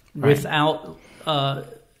on without a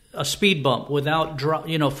speed bump, without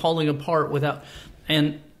falling apart,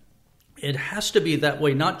 and. It has to be that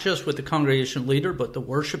way, not just with the congregation leader, but the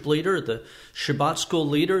worship leader, the Shabbat school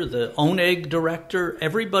leader, the oneg director,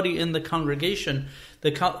 everybody in the congregation.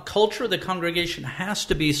 The culture of the congregation has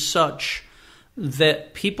to be such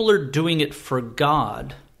that people are doing it for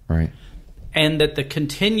God, right? And that the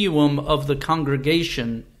continuum of the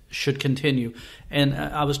congregation should continue. And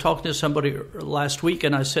I was talking to somebody last week,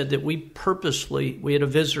 and I said that we had a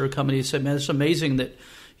visitor come and he said, "Man, it's amazing that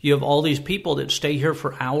you have all these people that stay here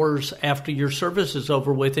for hours after your service is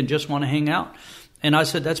over with and just want to hang out." And I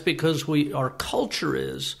said, that's because our culture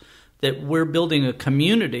is that we're building a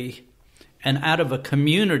community, and out of a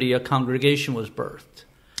community, a congregation was birthed.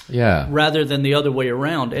 Yeah. Rather than the other way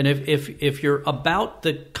around. And if you're about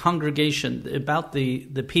the congregation, about the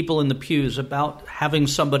people in the pews, about having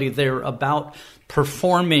somebody there, about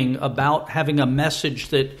performing, about having a message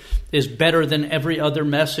that is better than every other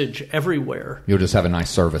message everywhere. You'll just have a nice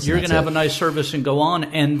service. You're going to have a nice service and go on.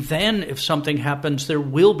 And then if something happens, there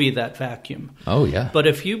will be that vacuum. Oh, yeah. But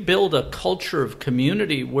if you build a culture of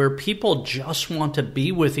community where people just want to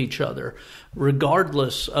be with each other,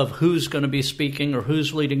 regardless of who's going to be speaking or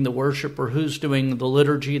who's leading the worship or who's doing the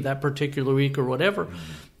liturgy that particular week or whatever,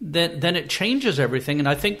 then it changes everything. And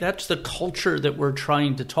I think that's the culture that we're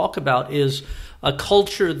trying to talk about, is a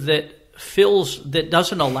culture that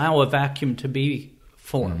doesn't allow a vacuum to be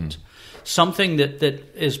formed. Something that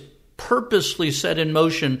is purposely set in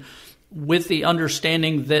motion with the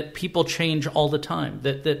understanding that people change all the time,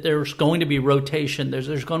 that there's going to be rotation,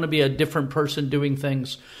 there's going to be a different person doing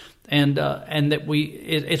things, and that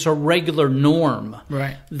it's a regular norm.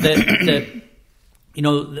 Right. That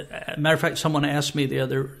matter of fact, someone asked me the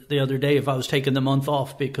other day if I was taking the month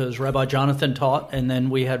off because Rabbi Jonathan taught, and then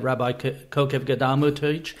we had Rabbi Kokev Gadamu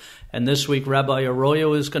teach, and this week Rabbi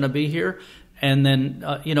Arroyo is going to be here, and then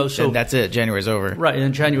so and that's it. January's over, right?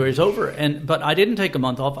 And January's over, but I didn't take a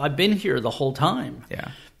month off. I've been here the whole time.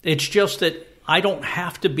 Yeah, it's just that I don't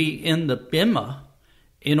have to be in the bimah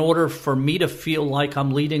in order for me to feel like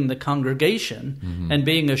I'm leading the congregation and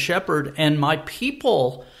being a shepherd, and my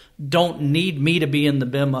people don't need me to be in the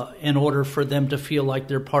bimah in order for them to feel like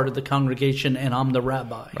they're part of the congregation and I'm the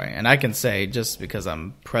rabbi. Right, and I can say, just because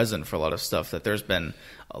I'm present for a lot of stuff, that there's been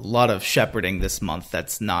a lot of shepherding this month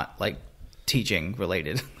that's not like teaching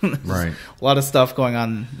related. Right. A lot of stuff going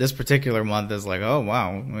on this particular month is like, oh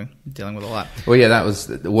wow, we're dealing with a lot. Well, yeah, that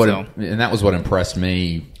was what impressed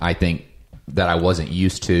me, I think, that I wasn't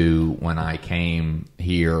used to when I came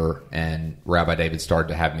here and Rabbi David started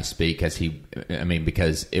to have me speak,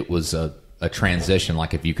 because it was a transition.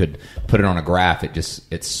 Like if you could put it on a graph,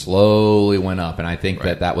 it slowly went up, and I think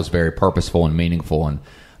that was very purposeful and meaningful.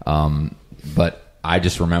 And but I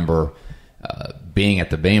just remember being at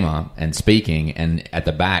the bima and speaking, and at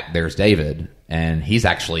the back there's David, and he's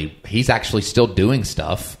actually still doing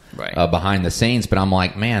stuff behind the scenes. But I'm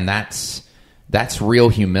like, man, that's real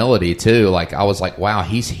humility too. Like I was like, wow,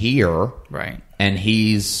 he's here, right? And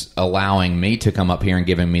he's allowing me to come up here and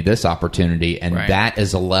giving me this opportunity, and that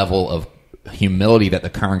is a level of humility that the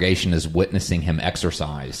congregation is witnessing him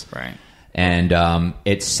exercise, right? And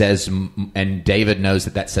it says, and David knows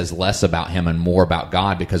that says less about him and more about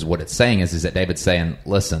God, because what it's saying is that David's saying,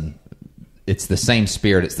 listen, it's the same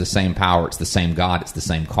Spirit, it's the same power, it's the same God, it's the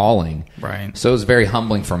same calling. Right. So it was very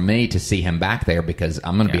humbling for me to see him back there, because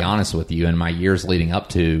I'm going to be honest with you, in my years leading up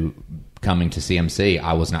to coming to CMC,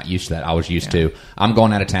 I was not used to that. I was used to, I'm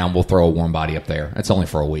going out of town, we'll throw a warm body up there. It's only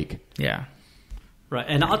for a week. Yeah. Right.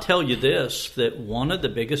 And I'll tell you this, that one of the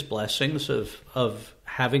biggest blessings of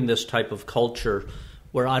having this type of culture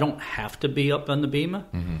where I don't have to be up on the bema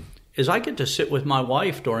is I get to sit with my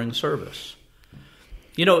wife during service.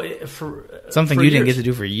 You know, for something for you years, didn't get to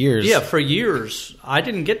do for years. Yeah, for years, I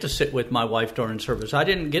didn't get to sit with my wife during service. I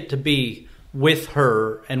didn't get to be with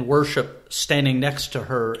her and worship standing next to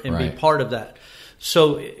her and be part of that.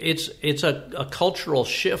 So it's a cultural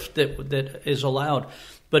shift that is allowed.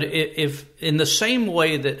 But if in the same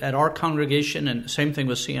way that at our congregation, and same thing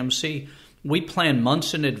with CMC, we plan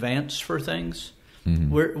months in advance for things.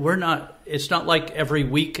 We're not. It's not like every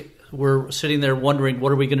week we're sitting there wondering,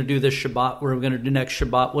 what are we going to do this Shabbat? What are we going to do next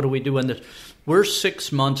Shabbat? What are we doing this? We're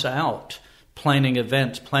 6 months out planning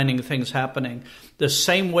events, planning things happening. The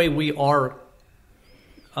same way we are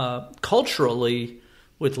culturally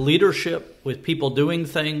with leadership, with people doing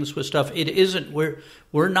things, with stuff. It isn't.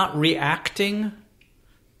 We're not reacting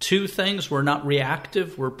to things. We're not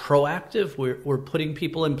reactive. We're proactive. We're putting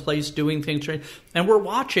people in place, doing things, and we're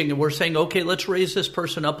watching, and we're saying, okay, let's raise this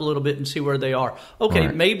person up a little bit and see where they are. Okay,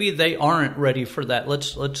 maybe they aren't ready for that.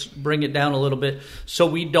 Let's bring it down a little bit so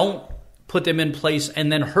we don't put them in place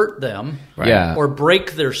and then hurt them, or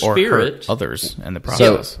break their spirit, or hurt others in the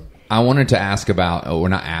process. So I wanted to ask about, or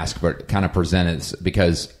not ask, but kind of present it,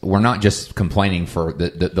 because we're not just complaining for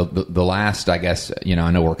the last, I guess,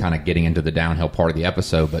 I know we're kind of getting into the downhill part of the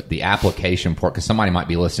episode, but the application part, because somebody might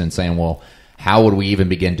be listening saying, well, how would we even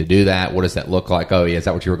begin to do that? What does that look like? Oh, yeah, is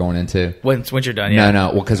that what you were going into? Once you're done, No,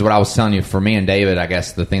 well, because what I was telling you, for me and David, I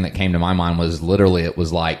guess the thing that came to my mind was literally, it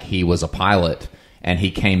was like he was a pilot, and he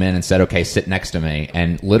came in and said, okay, sit next to me.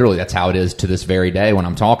 And literally, that's how it is to this very day when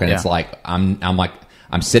I'm talking. It's like,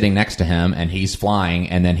 I'm sitting next to him and he's flying,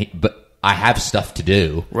 and then but I have stuff to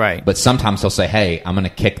do. Right. But sometimes he'll say, hey, I'm going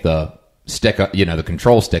to kick the stick, the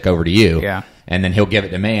control stick over to you. Yeah. And then he'll give it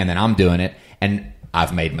to me, and then I'm doing it. And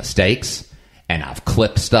I've made mistakes, and I've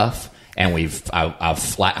clipped stuff, and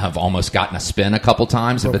I've almost gotten a spin a couple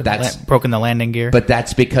times. But that's broken the landing gear. But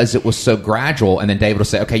that's because it was so gradual. And then David will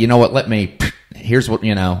say, okay, you know what? Here's what,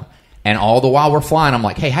 and all the while we're flying, I'm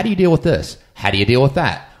like, hey, how do you deal with this? How do you deal with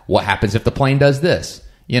that? What happens if the plane does this?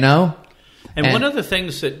 And one of the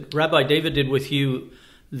things that Rabbi David did with you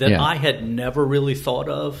that I had never really thought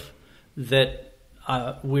of, that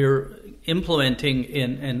we're implementing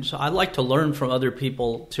and so I like to learn from other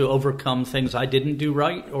people to overcome things I didn't do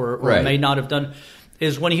right or may not have done,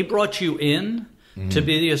 is when he brought you in to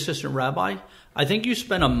be the assistant rabbi, I think you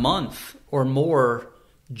spent a month or more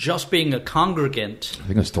just being a congregant. I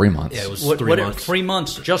think it was 3 months. Yeah, it was 3 months. 3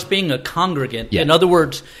 months just being a congregant. Yeah. In other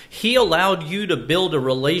words, he allowed you to build a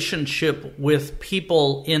relationship with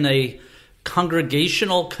people in a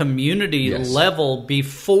congregational community level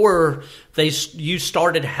before you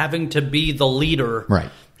started having to be the leader. Right.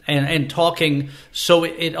 And talking. So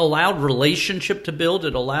it allowed relationship to build.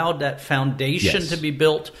 It allowed that foundation to be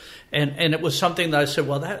built. And it was something that I said,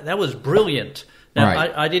 well, that was brilliant. Now,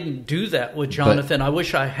 I didn't do that with Jonathan. But I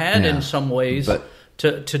wish I had in some ways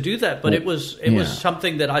to do that. But it was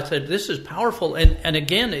something that I said, this is powerful. And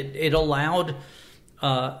again, it allowed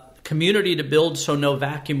community to build, so no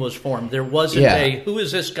vacuum was formed. There wasn't who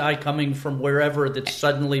is this guy coming from wherever that's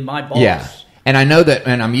suddenly my boss? Yeah. And I know that,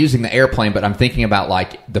 and I'm using the airplane, but I'm thinking about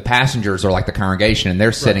like the passengers are like the congregation, and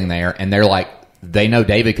they're sitting there, and they're like, they know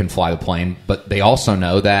David can fly the plane, but they also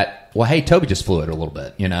know that, well, hey, Toby just flew it a little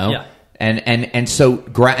bit, Yeah. And so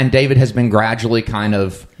David has been gradually kind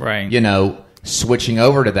of, switching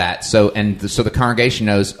over to that. So the congregation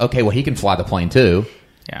knows, okay, well, he can fly the plane too.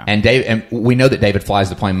 Yeah. And we know that David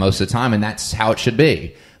flies the plane most of the time, and that's how it should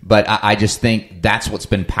be. But I just think that's what's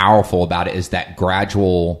been powerful about it, is that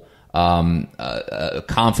gradual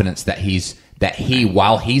confidence that he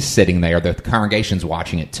while he's sitting there, the congregation's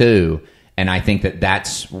watching it too. And I think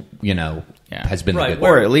that's has been the good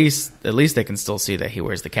or at least they can still see that he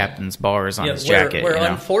wears the captain's bars on his jacket. Where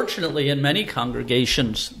unfortunately in many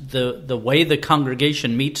congregations, the way the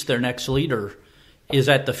congregation meets their next leader is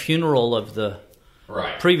at the funeral of the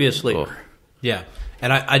previous leader. Oh. Yeah,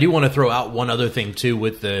 and I do want to throw out one other thing too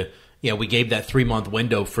with we gave that 3-month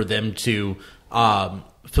window for them to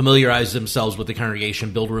familiarize themselves with the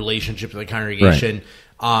congregation, build relationships with the congregation,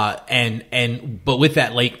 but with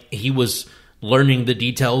that, like, he was learning the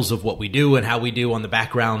details of what we do and how we do on the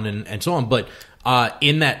background and so on. But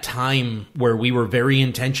in that time where we were very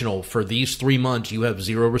intentional, for these 3 months, you have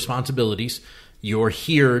zero responsibilities. You're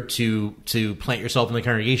here to plant yourself in the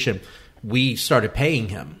congregation. We started paying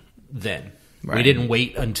him then. Right. We didn't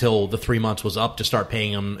wait until the 3 months was up to start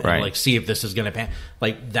paying him and like see if this is going to pay.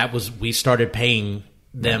 Like that was, we started paying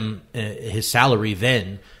them his salary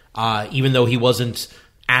then, even though he wasn't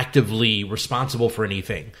actively responsible for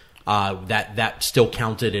anything. That still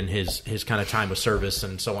counted in his kind of time of service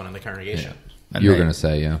and so on in the congregation. Yeah. You were going to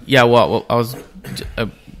say, yeah. Yeah, well I was.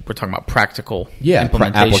 We're talking about practical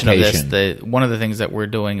implementation of this. One of the things that we're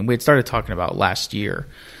doing, and we had started talking about last year,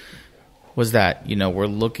 was that we're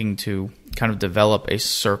looking to kind of develop a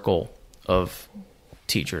circle of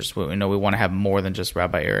teachers. We want to have more than just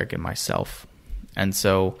Rabbi Eric and myself, and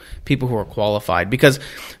so people who are qualified, because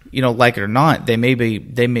like it or not,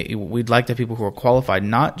 we'd like to have people who are qualified,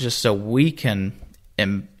 not just so we can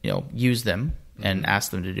use them and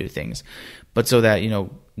ask them to do things, but so that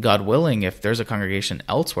God willing, if there's a congregation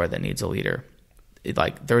elsewhere that needs a leader,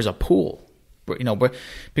 there's a pool. People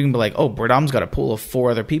can be like, oh, Bradam's got a pool of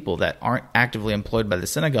 4 other people that aren't actively employed by the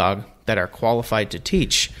synagogue that are qualified to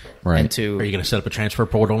teach. Right. And are you going to set up a transfer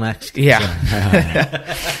portal next? Yeah.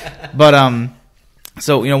 But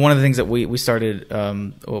so one of the things that we started,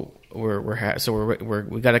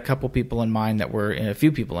 we got a couple people in mind that we're, and a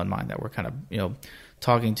few people in mind that we're kind of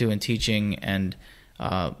talking to and teaching and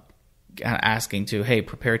asking to, hey,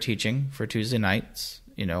 prepare teaching for Tuesday nights.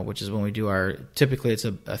 Which is when we do typically it's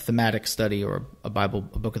a thematic study or a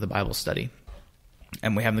book of the Bible study,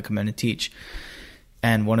 and we have them come in and teach.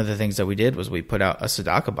 And one of the things that we did was we put out a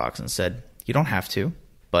tzedakah box and said, you don't have to,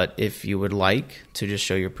 but if you would like to just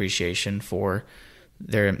show your appreciation for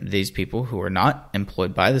these people who are not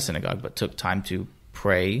employed by the synagogue but took time to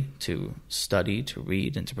pray, to study, to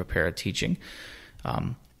read, and to prepare a teaching,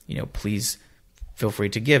 please feel free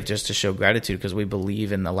to give just to show gratitude, because we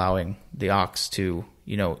believe in allowing the ox to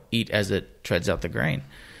eat as it treads out the grain.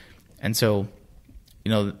 And so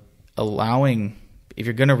allowing, if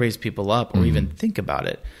you're going to raise people up or even think about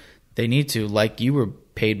it, they need to, like you were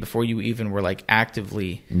paid before you even were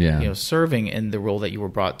actively serving in the role that you were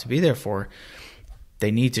brought to be there for.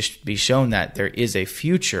 They need to be shown that there is a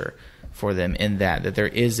future for them in that there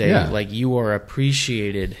is you are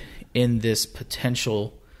appreciated in this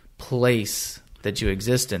potential place that you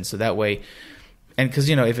exist in. So that way, and because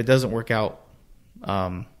if it doesn't work out,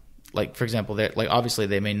 for example, obviously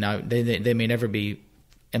they may never be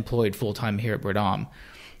employed full time here at Bradam,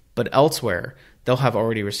 but elsewhere they'll have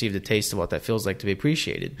already received a taste of what that feels like to be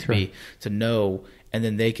appreciated, to know, and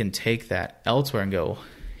then they can take that elsewhere and go,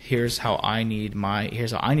 here's how I need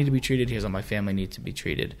to be treated, here's how my family needs to be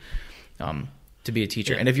treated, to be a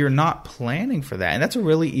teacher. And if you're not planning for that, and that's a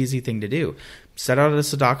really easy thing to do, set out a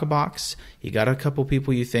tzedakah box. You got a couple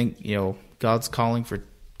people you think God's calling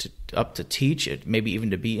up to teach it, maybe even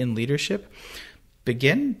to be in leadership.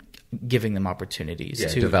 Begin giving them opportunities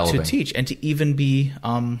to teach and to even be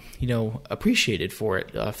appreciated for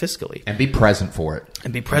it fiscally, and be present for it.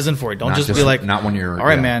 Don't not just be like, not when you're all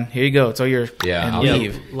right, man, here you go, it's all yours, and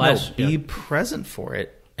leave. Be present for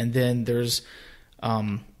it. And then there's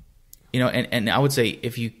and I would say,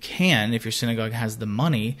 if you can, if your synagogue has the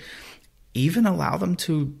money, even allow them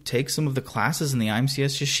to take some of the classes in the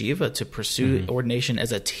IMCS Yeshiva to pursue ordination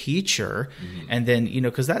as a teacher. And then,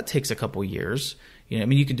 because that takes a couple years.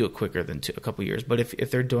 You can do it quicker than a couple years. But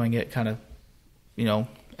if they're doing it kind of,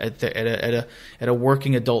 at a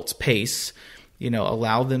working adult's pace,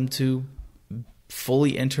 allow them to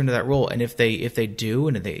fully enter into that role. And if they do,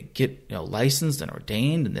 and if they get licensed and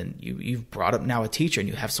ordained, and then you've brought up now a teacher, and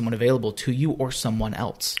you have someone available to you or someone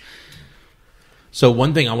else. So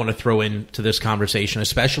one thing I want to throw into this conversation,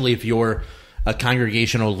 especially if you're a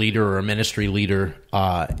congregational leader or a ministry leader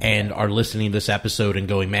and are listening to this episode and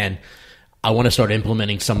going, man, I want to start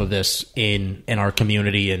implementing some of this in our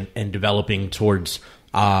community and developing towards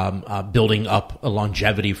building up a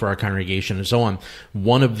longevity for our congregation and so on.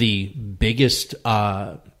 One of the biggest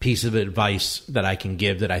pieces of advice that I can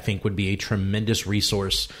give that I think would be a tremendous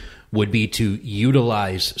resource would be to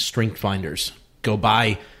utilize Strength Finders. Go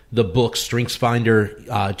buy the book Strengths Finder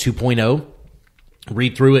 2.0.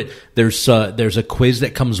 Read through it. There's a quiz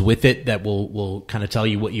that comes with it that will kind of tell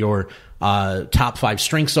you what your top 5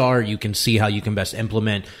 strengths are. You can see how you can best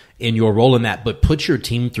implement in your role in that, but put your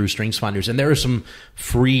team through Strengths Finders. And there are some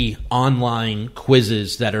free online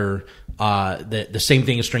quizzes that are the same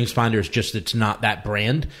thing as Strengths Finders, just it's not that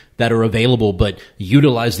brand, that are available. But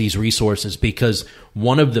utilize these resources, because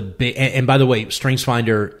one of the big, and by the way, Strengths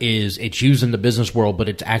Finder it's used in the business world, but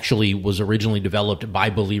it actually was originally developed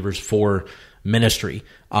by believers for ministry.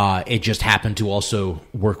 It just happened to also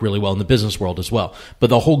work really well in the business world as well. But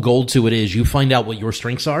the whole goal to it is you find out what your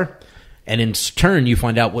strengths are, and in turn, you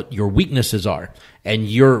find out what your weaknesses are. And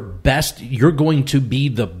you're going to be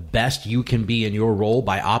the best you can be in your role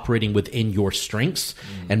by operating within your strengths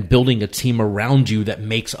and building a team around you that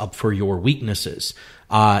makes up for your weaknesses.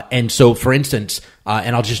 And so, for instance,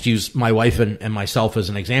 and I'll just use my wife and myself as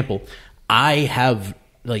an example, I have,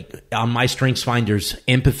 like, on my strengths finders,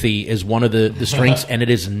 empathy is one of the strengths, and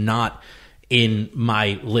it is not in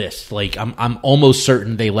my list. Like, I'm almost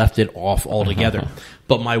certain they left it off altogether.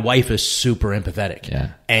 But my wife is super empathetic. Yeah.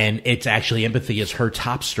 And it's actually, empathy is her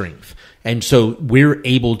top strength. And so we're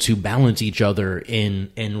able to balance each other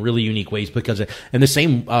in really unique ways because, and the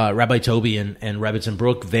same, Rabbi Toby and Rabbits and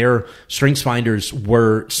Brooke, their strengths finders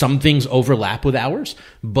were, some things overlap with ours,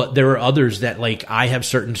 but there are others that, like, I have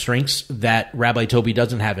certain strengths that Rabbi Toby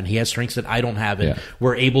doesn't have, and he has strengths that I don't have. And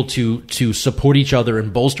we're able to support each other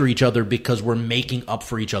and bolster each other because we're making up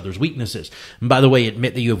for each other's weaknesses. And by the way,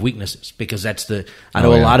 admit that you have weaknesses, because that's I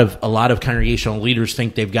know a lot of congregational leaders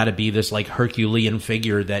think they've got to be this, like, Herculean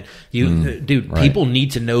figure that people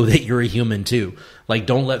need to know that you're a human too. Like,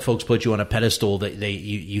 don't let folks put you on a pedestal that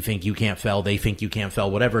you think you can't fail, they think you can't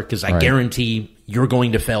fail, whatever, because I guarantee you're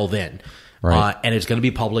going to fail then. Right. And it's going to be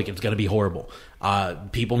public. It's going to be horrible.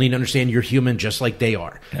 People need to understand you're human just like they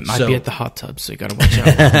are. It might be at the hot tub, so you got to watch out.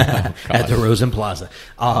 At the Rosen Plaza.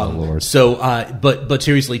 Lord. So, but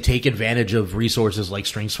seriously, take advantage of resources like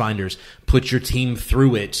Strengths Finders. Put your team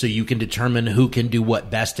through it so you can determine who can do what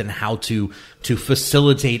best and how to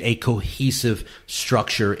facilitate a cohesive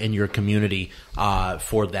structure in your community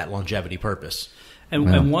for that longevity purpose.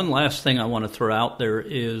 And one last thing I want to throw out there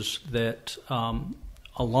is that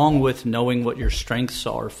along with knowing what your strengths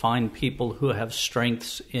are, find people who have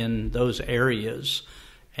strengths in those areas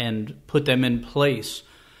and put them in place.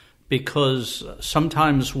 Because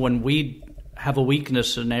sometimes when we have a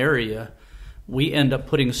weakness in an area, we end up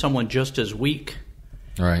putting someone just as weak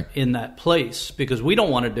in that place because we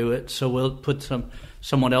don't want to do it, so we'll put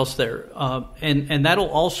someone else there. And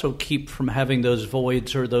that'll also keep from having those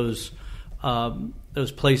voids or those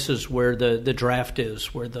places where the draft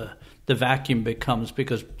is, where the vacuum becomes,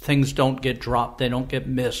 because things don't get dropped, they don't get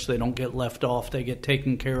missed, they don't get left off, they get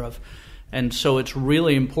taken care of. And so it's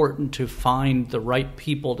really important to find the right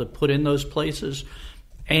people to put in those places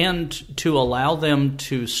and to allow them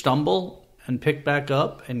to stumble and pick back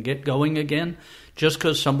up and get going again. Just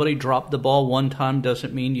because somebody dropped the ball one time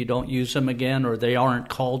doesn't mean you don't use them again or they aren't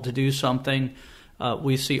called to do something.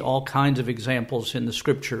 We see all kinds of examples in the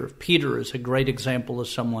scripture. Peter is a great example of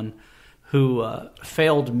someone who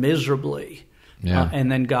failed miserably, and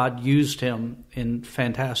then God used him in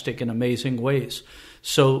fantastic and amazing ways.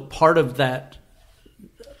 So part of that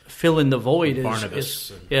fill in the void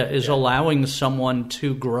is allowing someone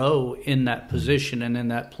to grow in that position and in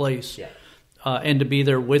that place, and to be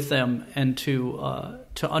there with them and to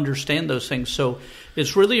understand those things. So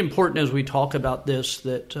it's really important as we talk about this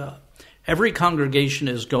that every congregation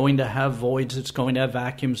is going to have voids, it's going to have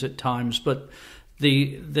vacuums at times, but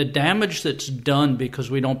the damage that's done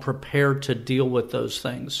because we don't prepare to deal with those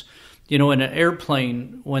things. You know, in an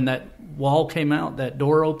airplane, when that wall came out, that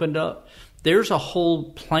door opened up, there's a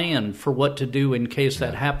whole plan for what to do in case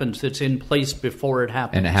that happens that's in place before it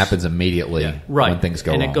happens. And it happens immediately when things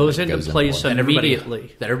go wrong. And it goes into place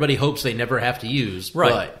immediately. That everybody hopes they never have to use.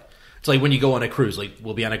 Right. But it's like when you go on a cruise. Like,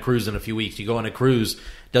 we'll be on a cruise in a few weeks. You go on a cruise,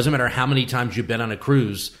 doesn't matter how many times you've been on a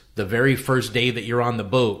cruise, the very first day that you're on the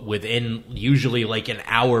boat, within usually like an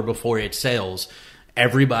hour before it sails,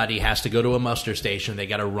 everybody has to go to a muster station. They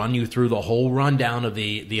got to run you through the whole rundown of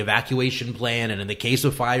the evacuation plan. And in the case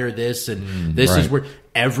of fire, this and this is where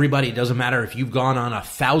everybody, it doesn't matter if you've gone on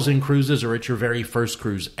 1,000 cruises or it's your very first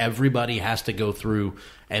cruise, everybody has to go through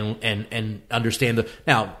and understand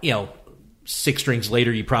now, you know, 6 drinks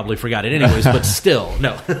later, you probably forgot it anyways, but still,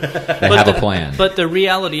 no. They have a plan. But the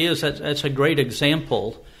reality is that's a great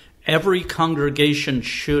example. Every congregation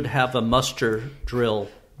should have a muster drill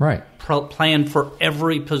plan for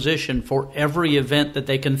every position, for every event that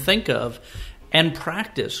they can think of, and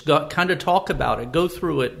practice. Kind of talk about it, go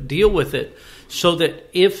through it, deal with it, so that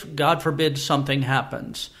if, God forbid, something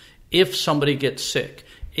happens, if somebody gets sick,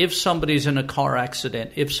 if somebody's in a car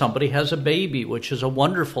accident, if somebody has a baby, which is a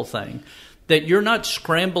wonderful thing, that you're not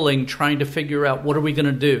scrambling trying to figure out what are we going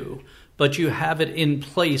to do, but you have it in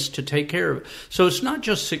place to take care of it. So it's not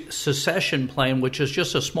just succession plan, which is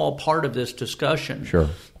just a small part of this discussion. Sure.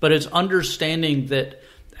 But it's understanding that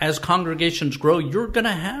as congregations grow, you're going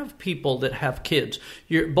to have people that have kids.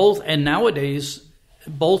 And nowadays,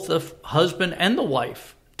 both the husband and the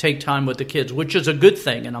wife take time with the kids, which is a good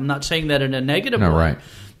thing. And I'm not saying that in a negative way. Right.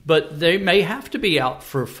 But they may have to be out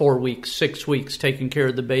for 4 weeks, 6 weeks, taking care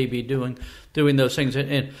of the baby, doing those things.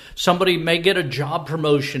 And somebody may get a job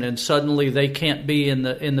promotion and suddenly they can't be in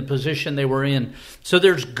the position they were in. So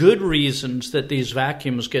there's good reasons that these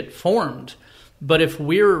vacuums get formed. But if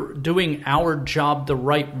we're doing our job the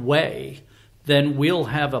right way, then we'll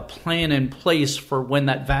have a plan in place for when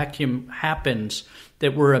that vacuum happens,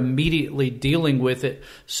 that we're immediately dealing with it.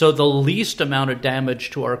 So the least amount of damage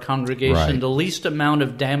to our congregation, Right. the least amount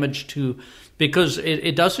of damage to, because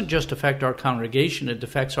it doesn't just affect our congregation, it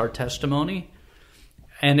affects our testimony,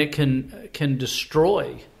 and it can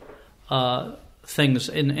destroy things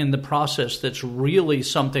in the process. That's really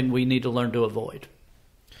something we need to learn to avoid.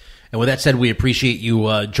 And with that said, we appreciate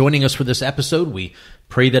you joining us for this episode. We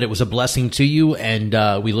pray that it was a blessing to you,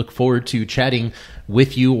 and we look forward to chatting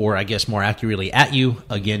with you, or I guess more accurately at you,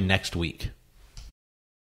 again next week.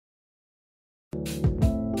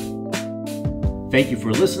 Thank you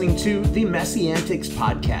for listening to the MessianTics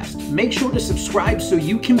podcast. Make sure to subscribe so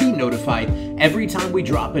you can be notified every time we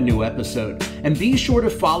drop a new episode. And be sure to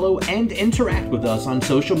follow and interact with us on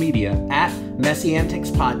social media at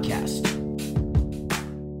MessianTics Podcast.